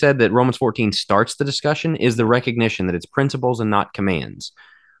 That's what we said that Romans 14 starts the discussion is the recognition that it's principles and not commands.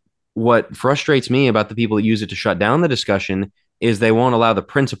 What frustrates me about the people that use it to shut down the discussion is they won't allow the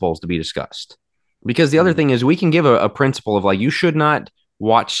principles to be discussed. Because the other thing is we can give a principle of like, you should not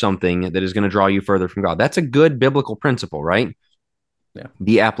watch something that is going to draw you further from God. That's a good biblical principle, right? Yeah.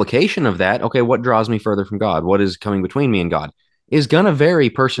 The application of that, okay, what draws me further from God? What is coming between me and God? Is going to vary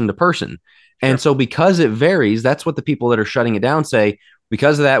person to person. Sure. And so because it varies, that's what the people that are shutting it down say.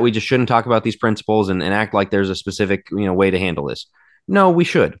 Because of that, we just shouldn't talk about these principles and act like there's a specific way to handle this. No, we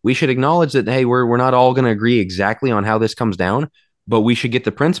should. We should acknowledge that, hey, we're not all going to agree exactly on how this comes down, but we should get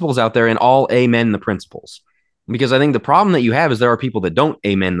the principles out there and all amen the principles. Because I think the problem that you have is there are people that don't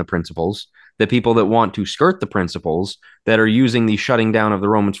amen the principles, the people that want to skirt the principles that are using the shutting down of the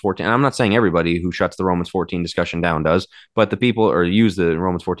Romans 14. And I'm not saying everybody who shuts the Romans 14 discussion down does, but the people or use the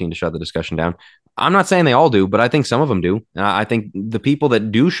Romans 14 to shut the discussion down. I'm not saying they all do, but I think some of them do. I think the people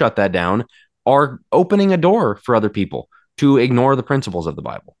that do shut that down are opening a door for other people to ignore the principles of the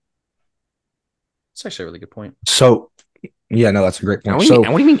Bible. It's actually a really good point. So, yeah, no, that's a great point. What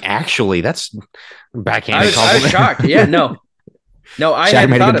do you mean actually? That's backhanded I was shocked. Yeah, no, I Shaq hadn't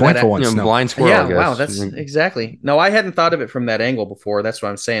made a thought good of point that. for once. No. Blind squirrel. Yeah, I guess. wow, that's exactly. No, I hadn't thought of it from that angle before. That's what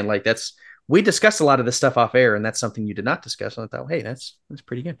I'm saying. Like we discussed a lot of this stuff off air, and that's something you did not discuss. And I thought, hey, that's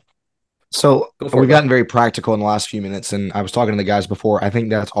pretty good. So Go for we've it, gotten very practical in the last few minutes, and I was talking to the guys before. I think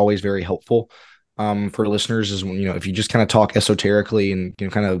that's always very helpful for listeners. Is when if you just kind of talk esoterically and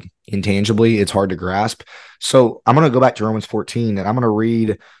kind of intangibly, it's hard to grasp. So I'm going to go back to Romans 14, and I'm going to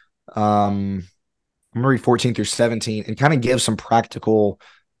read 14 through 17, and kind of give some practical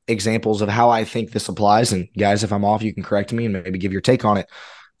examples of how I think this applies. And guys, if I'm off, you can correct me and maybe give your take on it.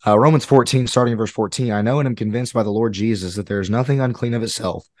 Romans 14, starting in verse 14. I know and am convinced by the Lord Jesus that there is nothing unclean of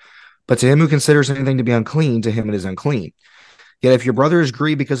itself. But to him who considers anything to be unclean, to him it is unclean. Yet if your brother is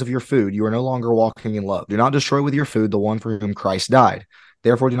grieved because of your food, you are no longer walking in love. Do not destroy with your food the one for whom Christ died.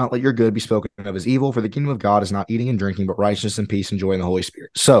 Therefore, do not let your good be spoken of as evil, for the kingdom of God is not eating and drinking, but righteousness and peace and joy in the Holy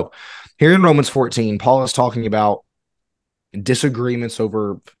Spirit. So here in Romans 14, Paul is talking about disagreements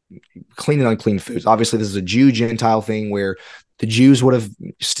over clean and unclean foods. Obviously, this is a Jew-Gentile thing where the Jews would have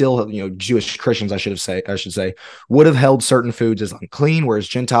still, Jewish Christians, I should say, would have held certain foods as unclean, whereas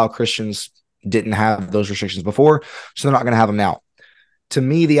Gentile Christians didn't have those restrictions before, so they're not going to have them now. To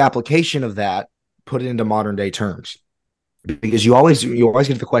me, the application of that, put it into modern day terms, because you always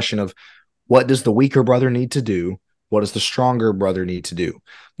get the question of what does the weaker brother need to do? What does the stronger brother need to do?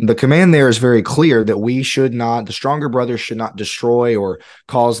 The command there is very clear that the stronger brother should not destroy or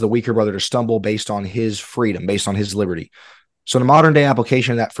cause the weaker brother to stumble based on his freedom, based on his liberty. So the modern day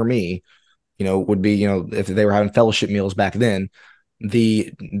application of that for me, would be, if they were having fellowship meals back then,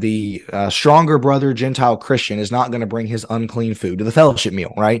 the stronger brother Gentile Christian is not going to bring his unclean food to the fellowship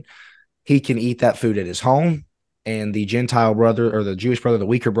meal, right? He can eat that food at his home, and the Gentile brother or the Jewish brother, the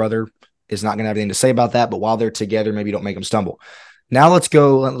weaker brother, is not going to have anything to say about that. But while they're together, maybe don't make them stumble. Now let's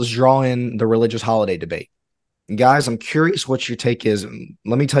draw in the religious holiday debate. Guys, I'm curious what your take is.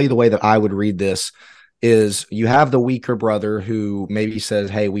 Let me tell you the way that I would read this. Is you have the weaker brother who maybe says,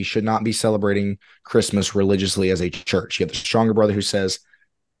 hey, we should not be celebrating Christmas religiously as a church. You have the stronger brother who says,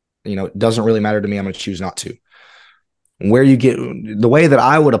 it doesn't really matter to me. I'm going to choose not to. Where you get the way that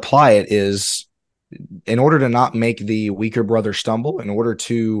I would apply it is in order to not make the weaker brother stumble, in order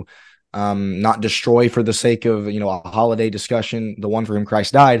to not destroy for the sake of, a holiday discussion, the one for whom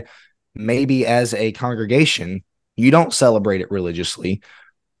Christ died, maybe as a congregation, you don't celebrate it religiously.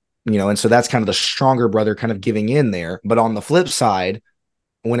 And so that's kind of the stronger brother kind of giving in there. But on the flip side,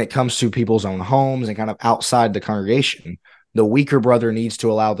 when it comes to people's own homes and kind of outside the congregation, the weaker brother needs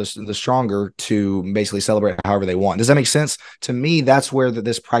to allow the stronger to basically celebrate however they want. Does that make sense? To me, that's where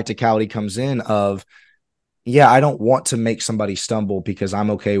this practicality comes in of, yeah, I don't want to make somebody stumble because I'm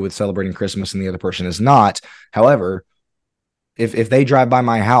okay with celebrating Christmas and the other person is not. However, if they drive by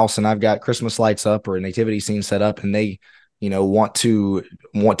my house and I've got Christmas lights up or a nativity scene set up and they, want to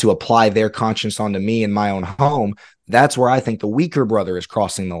apply their conscience onto me in my own home, that's where I think the weaker brother is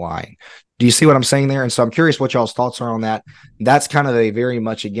crossing the line. Do you see what I'm saying there? And so I'm curious what y'all's thoughts are on that. That's kind of a very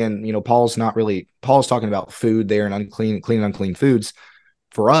much, again, Paul's talking about food there and clean and unclean foods.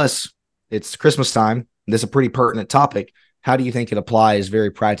 For us, it's Christmas time. This is a pretty pertinent topic. How do you think it applies, very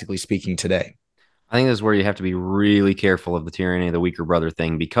practically speaking, today? I think this is where you have to be really careful of the tyranny of the weaker brother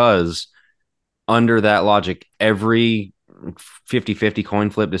thing, because under that logic, every 50-50 coin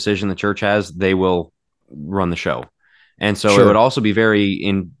flip decision the church has, they will run the show. And so It would also be very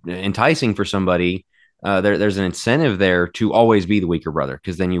enticing for somebody. There's an incentive there to always be the weaker brother,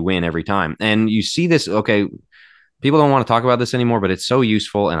 because then you win every time. And you see this, okay, people don't want to talk about this anymore, but it's so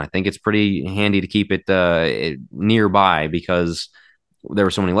useful. And I think it's pretty handy to keep it nearby, because there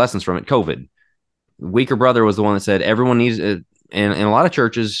were so many lessons from it. COVID. Weaker brother was the one that said everyone needs, in a lot of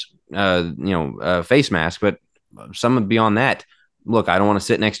churches, face mask, but some beyond that, look, I don't want to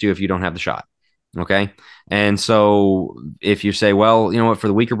sit next to you if you don't have the shot. Okay. And so if you say, well, you know what, for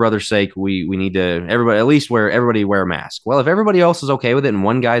the weaker brother's sake, we need to everybody wear a mask. Well, if everybody else is okay with it and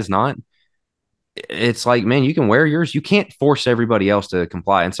one guy's not, it's like, man, you can wear yours. You can't force everybody else to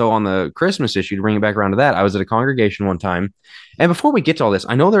comply. And so on the Christmas issue, to bring it back around to that, I was at a congregation one time. And before we get to all this,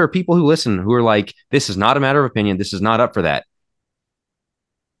 I know there are people who listen who are like, this is not a matter of opinion. This is not up for that.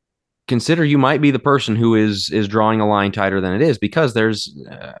 Consider you might be the person who is drawing a line tighter than it is, because there's,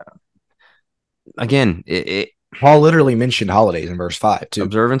 again, Paul literally mentioned holidays in verse 5 too.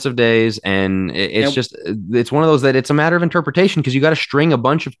 Observance of days. And it's one of those that it's a matter of interpretation, because you got to string a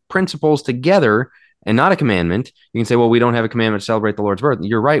bunch of principles together and not a commandment. You can say, well, we don't have a commandment to celebrate the Lord's birth.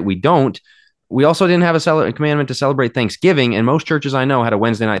 You're right. We don't. We also didn't have a commandment to celebrate Thanksgiving. And most churches I know had a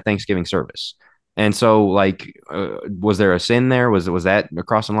Wednesday night Thanksgiving service. And so was there a sin there? Was that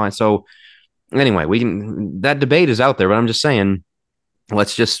across the line? So anyway, that debate is out there, but I'm just saying,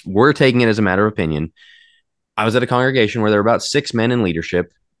 we're taking it as a matter of opinion. I was at a congregation where there were about 6 men in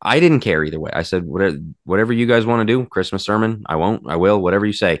leadership. I didn't care either way. I said, whatever you guys want to do, Christmas sermon, I won't, I will, whatever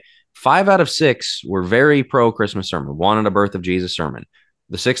you say. 5 out of 6 were very pro Christmas sermon, wanted a birth of Jesus sermon.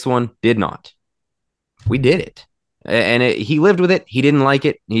 The 6th one did not. We did it. And he lived with it. He didn't like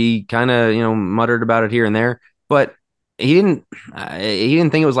it. He kind of, muttered about it here and there, but he didn't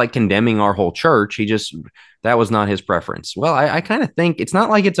think it was like condemning our whole church. That was not his preference. Well, I kind of think it's not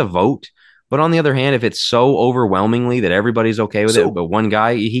like it's a vote. But on the other hand, if it's so overwhelmingly that everybody's okay with it, but one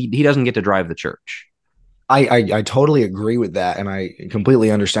guy, he doesn't get to drive the church. I totally agree with that, and I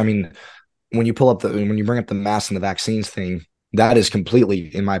completely understand. I mean, when you bring up the mask and the vaccines thing, that is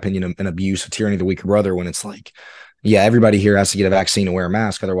completely, in my opinion, an abuse of tyranny of the weaker brother. When it's like, yeah, everybody here has to get a vaccine and wear a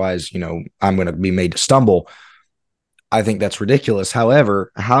mask, otherwise, I'm going to be made to stumble. I think that's ridiculous.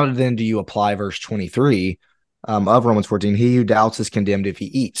 However, how then do you apply verse 23? Of Romans 14, he who doubts is condemned if he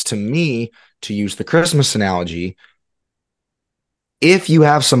eats. To me, to use the Christmas analogy, if you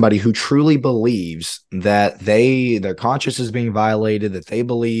have somebody who truly believes that their conscience is being violated, that they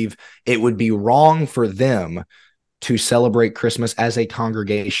believe it would be wrong for them to celebrate Christmas as a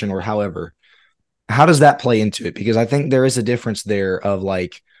congregation or however, how does that play into it? Because I think there is a difference there of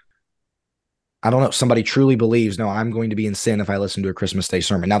like, I don't know, somebody truly believes, no, I'm going to be in sin if I listen to a Christmas Day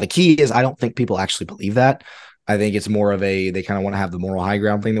sermon. Now, the key is I don't think people actually believe that. I think it's more of they kind of want to have the moral high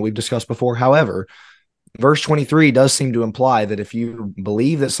ground thing that we've discussed before. However, verse 23 does seem to imply that if you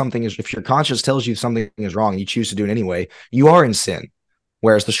believe that if your conscience tells you something is wrong, you choose to do it anyway, you are in sin.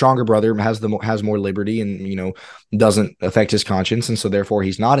 Whereas the stronger brother has more liberty and, doesn't affect his conscience. And so therefore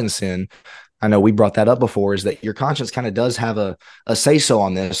he's not in sin. I know we brought that up before, is that your conscience kind of does have a say-so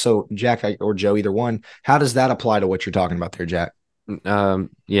on this. So Jack or Joe, either one, how does that apply to what you're talking about there, Jack?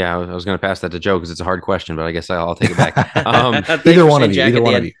 Yeah, I was going to pass that to Joe because it's a hard question, but I guess I'll take it back. Either one of you.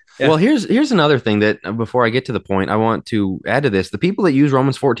 Yeah. Well, here's another thing that before I get to the point, I want to add to this. The people that use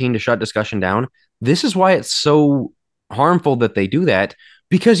Romans 14 to shut discussion down, this is why it's so harmful that they do that,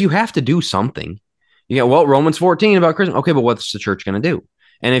 because you have to do something. Well, Romans 14 about Christmas. Okay, but what's the church going to do?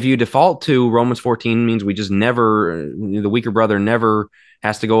 And if you default to Romans 14 means we just the weaker brother never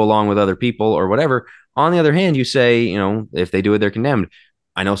has to go along with other people or whatever. On the other hand, you say, if they do it, they're condemned.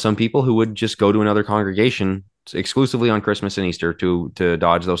 I know some people who would just go to another congregation exclusively on Christmas and Easter to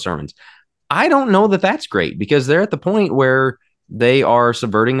dodge those sermons. I don't know that that's great because they're at the point where they are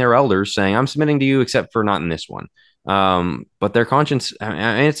subverting their elders, saying, "I'm submitting to you, except for not in this one." But their conscience,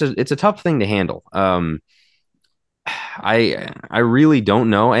 it's a tough thing to handle. I really don't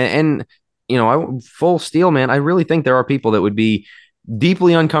know, and full steel, man. I really think there are people that would be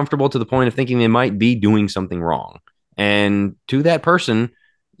deeply uncomfortable to the point of thinking they might be doing something wrong, and to that person,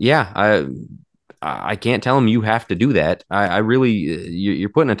 yeah, I can't tell them you have to do that. I really, you're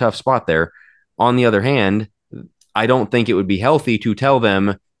put in a tough spot there. On the other hand, I don't think it would be healthy to tell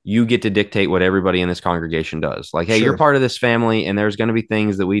them you get to dictate what everybody in this congregation does. Like, hey, you're Sure. part of this family, and there's going to be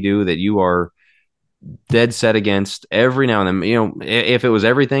things that we do that you are dead set against every now and then. If it was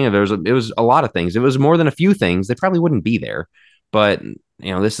everything, if it was a lot of things, if it was more than a few things, they probably wouldn't be there. But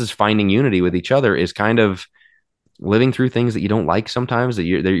this is finding unity with each other, is kind of living through things that you don't like sometimes, that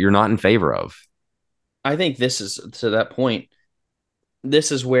you're not in favor of. I think this is to that point.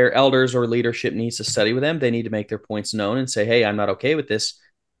 This is where elders or leadership needs to study with them. They need to make their points known and say, "Hey, I'm not okay with this.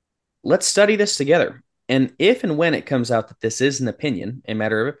 Let's study this together." And if and when it comes out that this is an opinion, a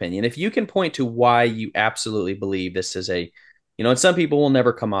matter of opinion, if you can point to why you absolutely believe this is and some people will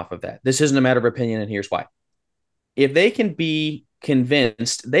never come off of that. This isn't a matter of opinion, and here's why. If they can be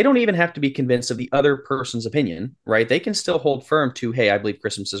convinced, they don't even have to be convinced of the other person's opinion, right? They can still hold firm to, "Hey, I believe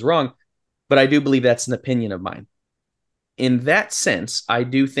Christmas is wrong, but I do believe that's an opinion of mine." In that sense, I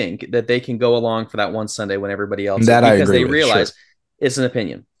do think that they can go along for that one Sunday when everybody else is, That I because agree they with. Sure. realize it's an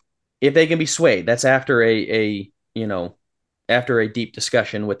opinion. If they can be swayed, that's after after a deep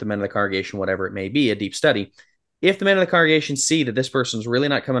discussion with the men of the congregation, whatever it may be, a deep study. If the men of the congregation see that this person's really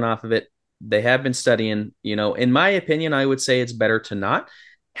not coming off of it, they have been studying, in my opinion, I would say it's better to not.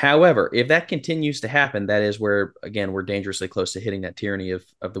 However, if that continues to happen, that is where, again, we're dangerously close to hitting that tyranny of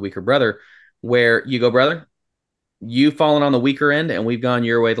the weaker brother, where you go, "Brother, you've fallen on the weaker end and we've gone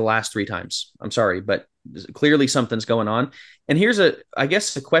your way the last 3 times. I'm sorry, but clearly something's going on." And here's I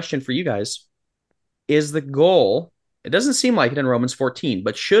guess, a question for you guys. Is the goal, it doesn't seem like it in Romans 14,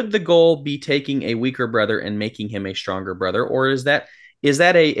 but should the goal be taking a weaker brother and making him a stronger brother? Or is that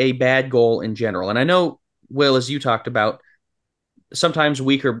a bad goal in general? And I know, Will, as you talked about, sometimes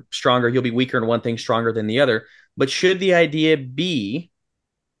weaker, stronger, you'll be weaker in one thing, stronger than the other. But should the idea be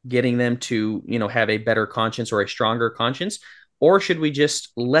getting them to, have a better conscience or a stronger conscience? Or should we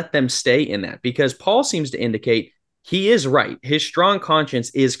just let them stay in that? Because Paul seems to indicate he is right. His strong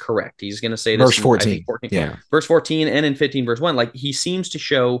conscience is correct. He's going to say this Verse in, I think, 14. 14, Yeah. verse 14 and in 15, verse 1. Like, he seems to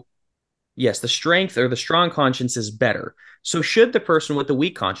show, yes, the strength or the strong conscience is better. So should the person with the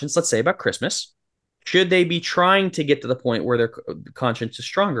weak conscience, let's say about Christmas, should they be trying to get to the point where their conscience is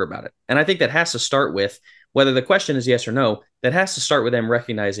stronger about it? And I think that has to start with, whether the question is yes or no, that has to start with them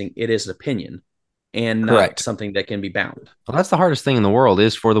recognizing it is an opinion and not Correct. something that can be bound. Well, that's the hardest thing in the world,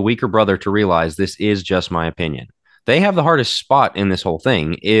 is for the weaker brother to realize this is just my opinion. They have the hardest spot in this whole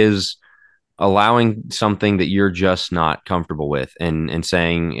thing, is allowing something that you're just not comfortable with, and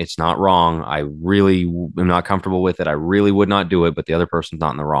saying it's not wrong. I really am not comfortable with it. I really would not do it, but the other person's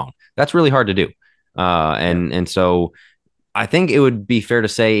not in the wrong. That's really hard to do. And so I think it would be fair to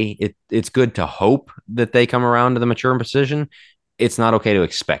say it's good to hope that they come around to the mature position. It's not okay to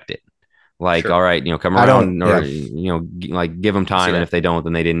expect it. Like, Sure. all right, come I don't. around, or Yeah. like, give them time, and if they don't,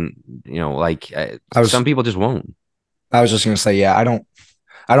 then they didn't. Like, I was. some people just won't. I was just gonna say. Yeah. I don't.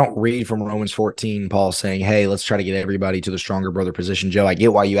 I don't read from Romans 14, Paul saying, "Hey, let's try to get everybody to the stronger brother position." Joe, I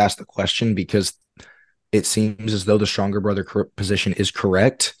get why you asked the question, because it seems as though the stronger brother position is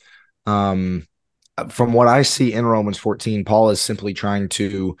correct. Um, from what I see in Romans 14, Paul is simply trying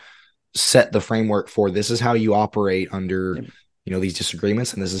to set the framework for, this is how you operate under, these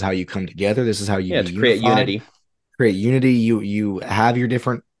disagreements, and this is how you come together. This is how you be To create unified. unity. Create unity. You have your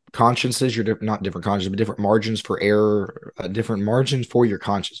different consciences, your not different consciences, but different margins for error, different margins for your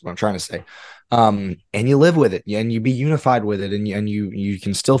conscience. What I'm trying to say, and you live with it, and you be unified with it, and you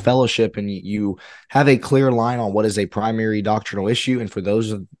can still fellowship, and you have a clear line on what is a primary doctrinal issue, and for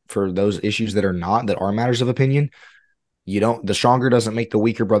those issues that are matters of opinion, the stronger doesn't make the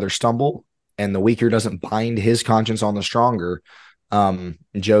weaker brother stumble, and the weaker doesn't bind his conscience on the stronger.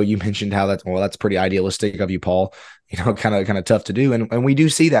 Joe, you mentioned how that's pretty idealistic of you, Paul. Kind of tough to do, and we do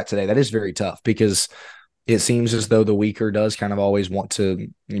see that today. That is very tough, because it seems as though the weaker does kind of always want to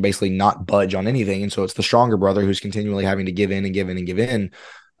basically not budge on anything, and so it's the stronger brother who's continually having to give in and give in and give in.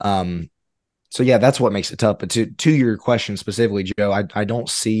 So yeah, that's what makes it tough. But to your question specifically, Joe, I don't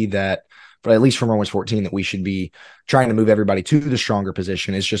see that, but at least from Romans 14, that we should be trying to move everybody to the stronger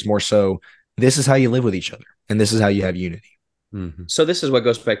position. It's just more so, this is how you live with each other, and this is how you have unity. Mm-hmm. So this is what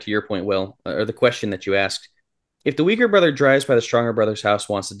goes back to your point, Will, or the question that you asked. if the weaker brother drives by the stronger brother's house,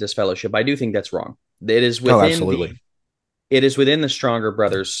 wants to disfellowship, I do think that's wrong. It is Oh, within absolutely. the stronger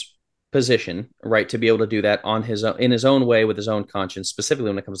brother's position, right, to be able to do that on his own, in his own way, with his own conscience, specifically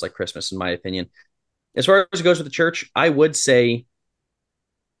when it comes to like Christmas, in my opinion. As far as it goes with the church, I would say,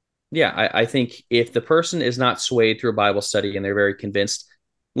 yeah, I think if the person is not swayed through a Bible study and they're very convinced,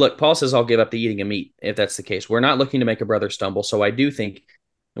 look, Paul says, I'll give up the eating of meat if that's the case. We're not looking to make a brother stumble. So I do think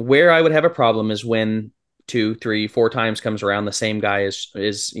where I would have a problem is when two, three, four times comes around, the same guy is,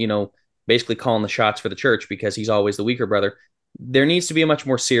 basically calling the shots for the church because he's always the weaker brother. There needs to be a much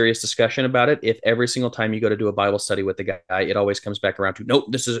more serious discussion about it. If every single time you go to do a Bible study with the guy, it always comes back around to, nope,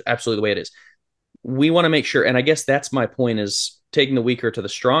 this is absolutely the way it is. We want to make sure, and I guess that's my point, is taking the weaker to the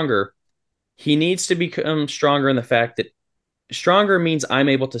stronger. He needs to become stronger in the fact that stronger means I'm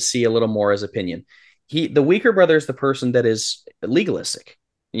able to see a little more as opinion. The weaker brother is the person that is legalistic,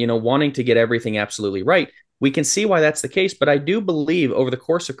 wanting to get everything absolutely right. We can see why that's the case, but I do believe over the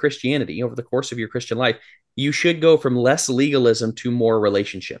course of Christianity, over the course of your Christian life, you should go from less legalism to more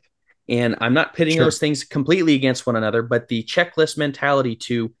relationship. And I'm not pitting Sure. those things completely against one another, but the checklist mentality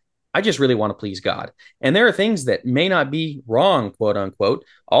to, I just really want to please God. And there are things that may not be wrong, quote unquote.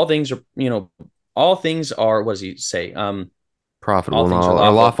 All things are, what does he say? All Profitable, things are no, or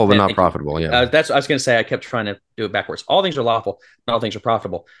lawful. lawful but not Thank you. profitable. Yeah. That's I was going to say. I kept trying to do it backwards. All things are lawful, not all things are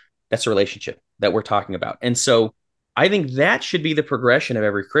profitable. That's a relationship that we're talking about, and so I think that should be the progression of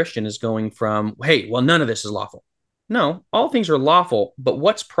every Christian, is going from, hey, well, none of this is lawful. No, all things are lawful, but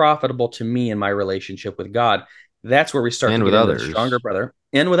what's profitable to me in my relationship with God? That's where we start to And get with into the stronger others. brother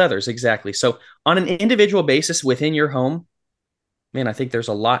and with others. Exactly. So on an individual basis within your home, man, I think there's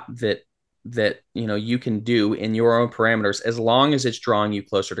a lot that you can do in your own parameters as long as it's drawing you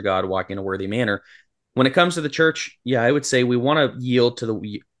closer to God, walking in a worthy manner. When it comes to the church, yeah, I would say we want to yield to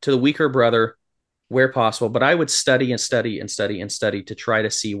the weaker brother where possible, but I would study and study and study and study to try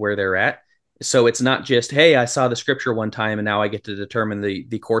to see where they're at. So it's not just, hey, I saw the scripture one time and now I get to determine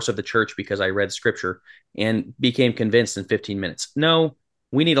the course of the church because I read scripture and became convinced in 15 minutes. No,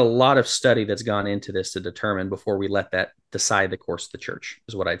 we need a lot of study that's gone into this to determine before we let that decide the course of the church,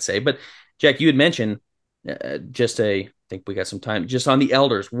 is what I'd say. But Jack, you had mentioned I think we got some time just on the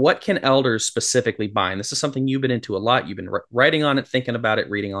elders. What can elders specifically bind? This is something you've been into a lot. You've been writing on it, thinking about it,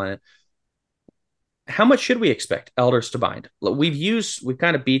 reading on it. How much should we expect elders to bind? We've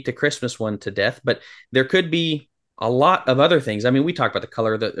kind of beat the Christmas one to death, but there could be a lot of other things. I mean, we talked about the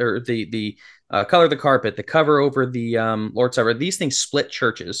color of the color of the carpet, the cover over the Lord's Supper. These things split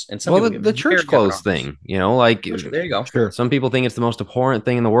churches, and some Well, people the, get the very church up in clothes arms. thing, like There you go. Sure. some people think it's the most abhorrent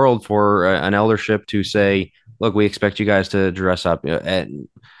thing in the world for an eldership to say, look, we expect you guys to dress up.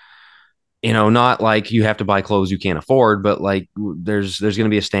 Not like you have to buy clothes you can't afford, but like there's going to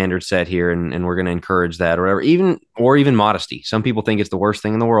be a standard set here, and we're going to encourage that, or whatever. Even modesty. Some people think it's the worst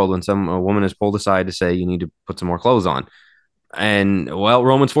thing in the world when a woman is pulled aside to say you need to put some more clothes on. And well,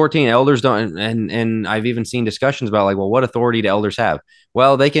 Romans 14, elders don't, and I've even seen discussions about like, well, what authority do elders have?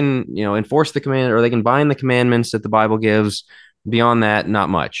 Well, they can, enforce the command, or they can bind the commandments that the Bible gives. Beyond that, not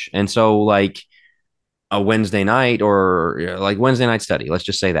much. And so, like a Wednesday night, or like Wednesday night study, let's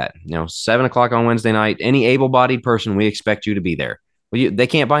just say that, 7 o'clock on Wednesday night, any able-bodied person, we expect you to be there. Well, they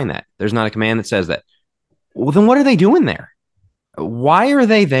can't bind that. There's not a command that says that. Well, then what are they doing there? Why are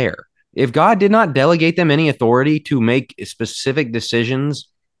they there? If God did not delegate them any authority to make specific decisions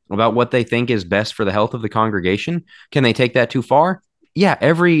about what they think is best for the health of the congregation, can they take that too far? Yeah,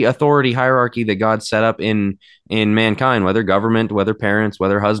 every authority hierarchy that God set up in mankind, whether government, whether parents,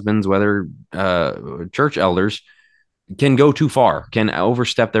 whether husbands, whether church elders, can go too far, can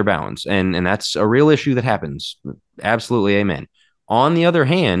overstep their bounds, and that's a real issue that happens. Absolutely, amen. On the other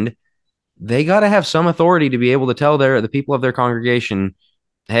hand, they got to have some authority to be able to tell the people of their congregation,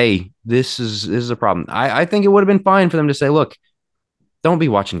 hey, this is a problem. I think it would have been fine for them to say, look, don't be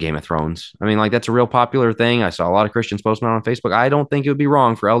watching Game of Thrones. I mean, like, that's a real popular thing. I saw a lot of Christians posting on Facebook. I don't think it would be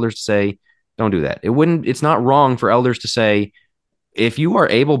wrong for elders to say, don't do that. It's not wrong for elders to say, if you are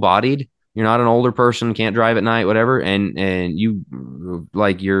able-bodied, you're not an older person, can't drive at night, whatever, and you,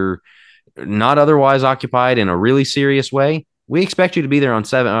 like, you're not otherwise occupied in a really serious way, we expect you to be there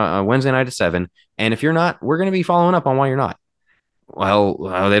on Wednesday night at 7. And if you're not, we're going to be following up on why you're not.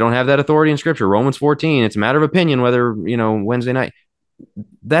 Well, they don't have that authority in Scripture. Romans 14, it's a matter of opinion whether, Wednesday night.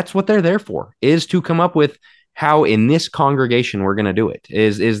 That's what they're there for, is to come up with how in this congregation we're going to do it,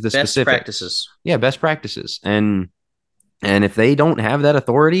 is the Best specifics. practices. Yeah, best practices. And if they don't have that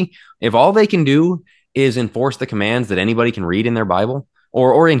authority, if all they can do is enforce the commands that anybody can read in their Bible,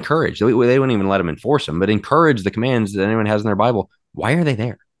 or encourage, they wouldn't even let them enforce them, but encourage the commands that anyone has in their Bible, why are they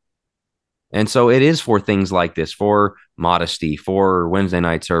there? And so it is for things like this, for modesty, for Wednesday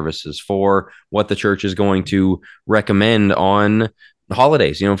night services, for what the church is going to recommend on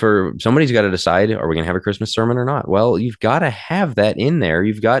holidays. For somebody's got to decide, are we going to have a Christmas sermon or not? Well, you've got to have that in there.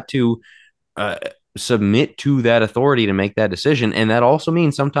 You've got to uh, submit to that authority to make that decision. And that also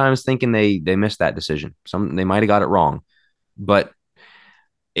means sometimes thinking they missed that decision. They might have got it wrong. But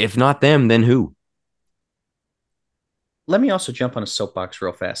if not them, then who? Let me also jump on a soapbox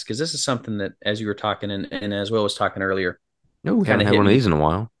real fast because this is something that, as you were talking and as Will was talking earlier, No, we kind haven't of had hit one of me. these in a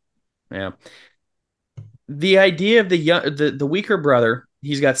while. Yeah, the idea of the weaker brother,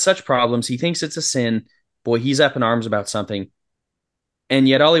 he's got such problems. He thinks it's a sin. Boy, he's up in arms about something, and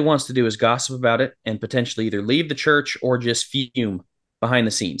yet all he wants to do is gossip about it and potentially either leave the church or just fume behind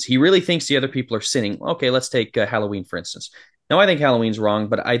the scenes. He really thinks the other people are sinning. Okay, let's take Halloween for instance. Now, I think Halloween's wrong,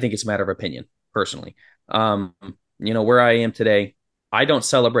 but I think it's a matter of opinion, personally. Um, where I am today, I don't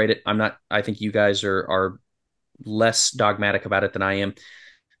celebrate it. I'm not. I think you guys are less dogmatic about it than I am.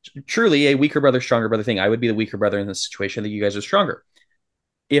 Truly, a weaker brother, stronger brother thing. I would be the weaker brother in this situation. That you guys are stronger.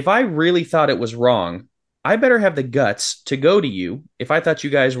 If I really thought it was wrong, I better have the guts to go to you. If I thought you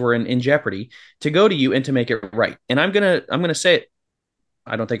guys were in jeopardy, to go to you and to make it right. And I'm gonna say it.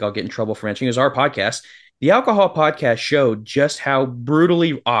 I don't think I'll get in trouble for mentioning it. It was our podcast. The alcohol podcast showed just how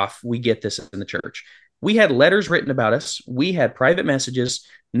brutally off we get this in the church. We had letters written about us. We had private messages,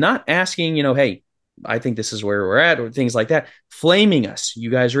 not asking, hey, I think this is where we're at, or things like that, flaming us.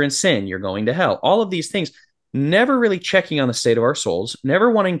 You guys are in sin. You're going to hell. All of these things, never really checking on the state of our souls, never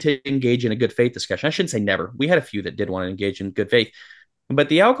wanting to engage in a good faith discussion. I shouldn't say never. We had a few that did want to engage in good faith. But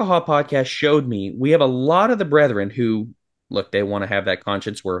the alcohol podcast showed me we have a lot of the brethren who, look, they want to have that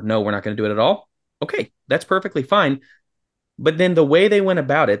conscience where, no, we're not going to do it at all. Okay, that's perfectly fine. But then the way they went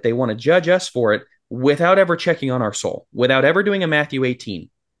about it, they want to judge us for it without ever checking on our soul, without ever doing a Matthew 18,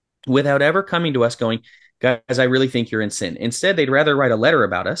 without ever coming to us going, guys, I really think you're in sin. Instead, they'd rather write a letter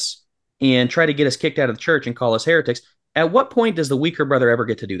about us and try to get us kicked out of the church and call us heretics. At what point does the weaker brother ever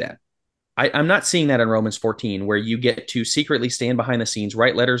get to do that? I'm not seeing that in Romans 14, where you get to secretly stand behind the scenes,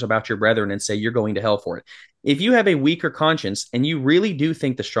 write letters about your brethren, and say you're going to hell for it. If you have a weaker conscience and you really do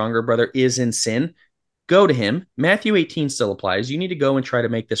think the stronger brother is in sin, go to him. Matthew 18 still applies. You need to go and try to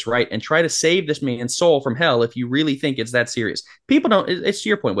make this right and try to save this man's soul from hell if you really think it's that serious. People don't, it's to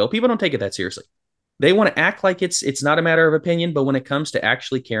your point, Will, people don't take it that seriously. They want to act like it's not a matter of opinion, but when it comes to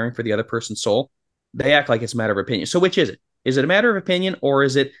actually caring for the other person's soul, they act like it's a matter of opinion. So which is it? Is it a matter of opinion, or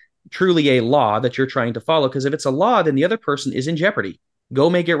is it truly a law that you're trying to follow? Because if it's a law, then the other person is in jeopardy. Go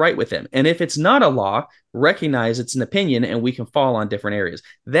make it right with them. And if it's not a law, recognize it's an opinion and we can fall on different areas.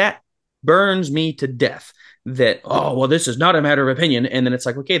 That burns me to death that, oh, well, this is not a matter of opinion. And then it's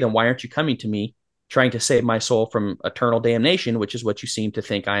like, okay, then why aren't you coming to me trying to save my soul from eternal damnation, which is what you seem to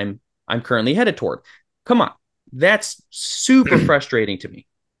think I'm currently headed toward? Come on. That's super frustrating to me.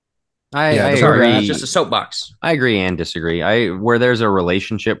 I Sorry, agree. it's just a soapbox. I agree and disagree. Where there's a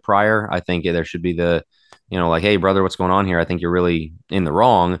relationship prior, I think there should be like, hey, brother, what's going on here? I think you're really in the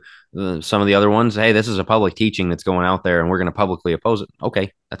wrong. Some of the other ones, hey, this is a public teaching that's going out there, and we're going to publicly oppose it.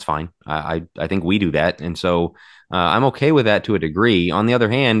 Okay, that's fine. I think we do that, and so I'm okay with that to a degree. On the other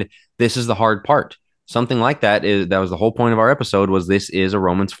hand, this is the hard part. Something like that was the whole point of our episode. Was this is a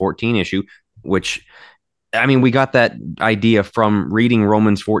Romans 14 issue, which I mean, we got that idea from reading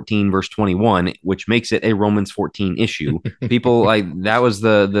Romans 14, verse 21, which makes it a Romans 14 issue. People like that was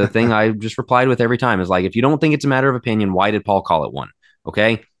the thing I just replied with every time is like, if you don't think it's a matter of opinion, why did Paul call it one?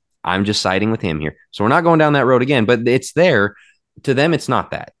 Okay. I'm just siding with him here. So we're not going down that road again, but it's there. To them, it's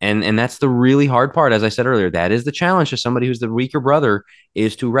not that. And that's the really hard part. As I said earlier, that is the challenge to somebody who's the weaker brother,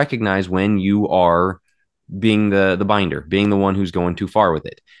 is to recognize when you are being the binder, being the one who's going too far with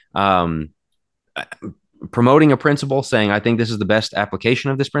it. Promoting a principle, saying I think this is the best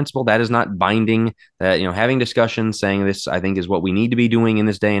application of this principle, that is not binding. That, having discussions, saying this I think is what we need to be doing in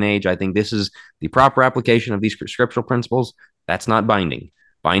this day and age, I think this is the proper application of these scriptural principles, that's not binding.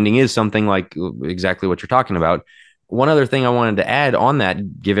 Binding is something like exactly what you're talking about. One other thing I wanted to add on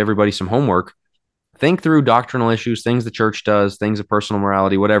that, give everybody some homework: think through doctrinal issues, things the church does, things of personal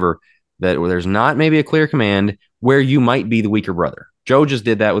morality, whatever, that where there's not maybe a clear command, where you might be the weaker brother. Joe just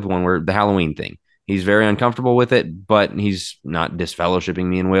did that with one, where the Halloween thing. He's very uncomfortable with it, but he's not disfellowshipping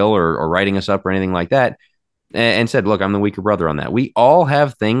me and Will or writing us up or anything like that, and said, look, I'm the weaker brother on that. We all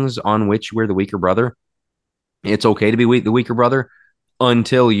have things on which we're the weaker brother. It's okay to be the weaker brother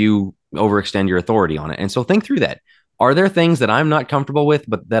until you overextend your authority on it. And so think through that. Are there things that I'm not comfortable with,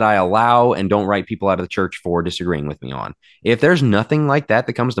 but that I allow and don't write people out of the church for disagreeing with me on? If there's nothing like that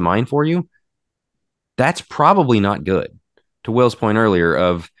that comes to mind for you, that's probably not good. To Will's point earlier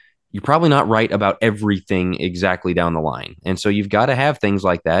of, you're probably not right about everything exactly down the line. And so you've got to have things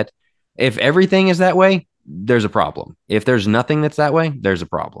like that. If everything is that way, there's a problem. If there's nothing that's that way, there's a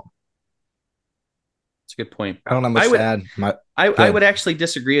problem. That's a good point. I don't have I much to would add. I would actually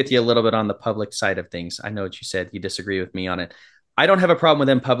disagree with you a little bit on the public side of things. I know what you said. You disagree with me on it. I don't have a problem with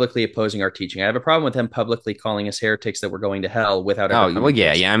them publicly opposing our teaching. I have a problem with them publicly calling us heretics that we're going to hell without ever Oh, well, coming to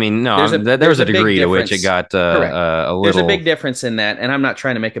yeah, us. yeah. I mean, no, There's there's a a big degree to which it difference. got Correct. a There's a little. big difference in that, and I'm not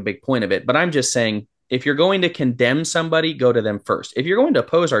trying to make a big point of it, but I'm just saying if you're going to condemn somebody, go to them first. If you're going to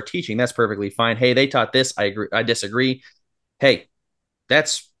oppose our teaching, that's perfectly fine. Hey, they taught this. I agree. I disagree. Hey,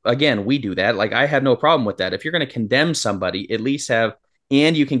 that's again, we do that. Like I have no problem with that. If you're going to condemn somebody, at least have,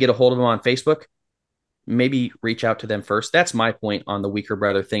 and you can get a hold of them on Facebook, maybe reach out to them first. That's my point on the weaker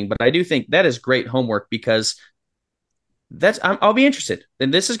brother thing. But I do think that is great homework because I'll be interested.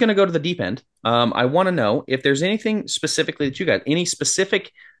 And this is going to go to the deep end. I want to know if there's anything specifically that you got, any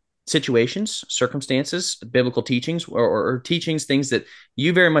specific situations, circumstances, biblical teachings, or teachings, things that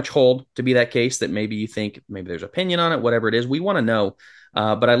you very much hold to be that case that maybe you think maybe there's opinion on it, whatever it is. We want to know.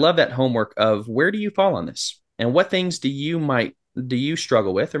 But I love that homework of where do you fall on this, and what things do you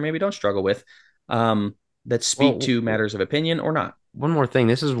struggle with, or maybe don't struggle with, that speak Well, to matters of opinion or not. one more thing.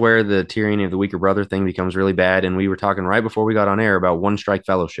 This is where the tyranny of the weaker brother thing becomes really bad. And we were talking right before we got on air about one strike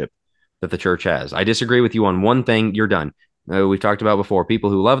fellowship that the church has. I disagree with you on one thing. You're done. We've talked about before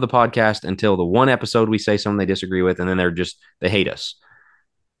people who love the podcast until the one episode we say something they disagree with, and then they hate us.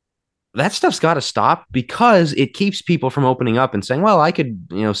 That stuff's got to stop because it keeps people from opening up and saying, well, I could,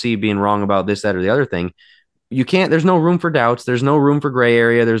 see you being wrong about this, that, or the other thing. You can't, there's no room for doubts. There's no room for gray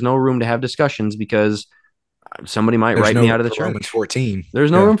area. There's no room to have discussions because somebody might There's write no me room out of the for church. Romans 14.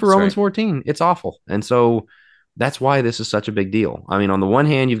 There's no Yeah. room for That's Romans right. 14. It's awful. And so that's why this is such a big deal. I mean, on the one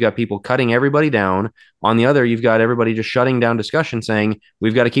hand, you've got people cutting everybody down. On the other, you've got everybody just shutting down discussion, saying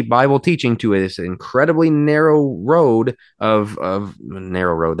we've got to keep Bible teaching to this incredibly narrow road of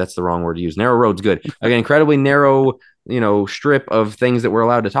narrow road. That's the wrong word to use. Narrow road's good. Like an incredibly narrow, strip of things that we're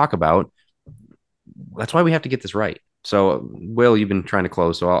allowed to talk about. That's why we have to get this right. So, Will, you've been trying to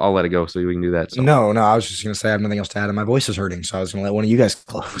close, so I'll let it go so we can do that. So, No, I was just gonna say I have nothing else to add, and my voice is hurting, so I was gonna let one of you guys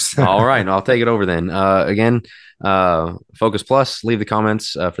close. all right, I'll take it over then. Again, Focus Plus, leave the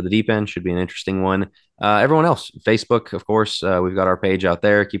comments for the deep end. Should be an interesting one. Everyone else, Facebook, of course, we've got our page out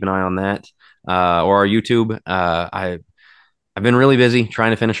there. Keep an eye on that, or our YouTube. I've been really busy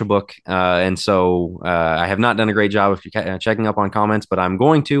trying to finish a book, and so I have not done a great job of checking up on comments, but I'm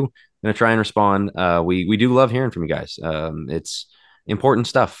going to. I'm going to try and respond. We do love hearing from you guys. It's important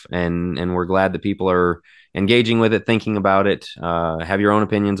stuff, and we're glad that people are engaging with it, thinking about it, have your own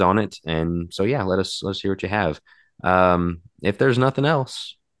opinions on it, and so yeah, let us hear what you have. If there's nothing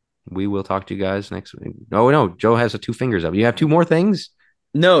else, we will talk to you guys next week. Oh no, Joe has 2 fingers up. You have 2 more things.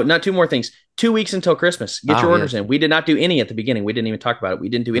 No, not two more things. 2 weeks until Christmas. Get your orders Yes. in. We did not do any at the beginning. We didn't even talk about it. We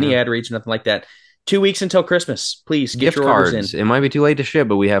didn't do any Yeah. ad reads, nothing like that. 2 weeks until Christmas. Please get Gift your orders cards. in. It might be too late to ship,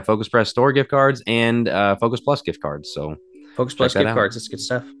 but we have Focus Press Store gift cards and Focus Plus gift cards. So Focus check Plus that gift out. cards. That's good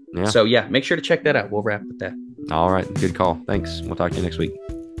stuff. Yeah. So yeah, make sure to check that out. We'll wrap with that. All right. Good call. Thanks. We'll talk to you next week.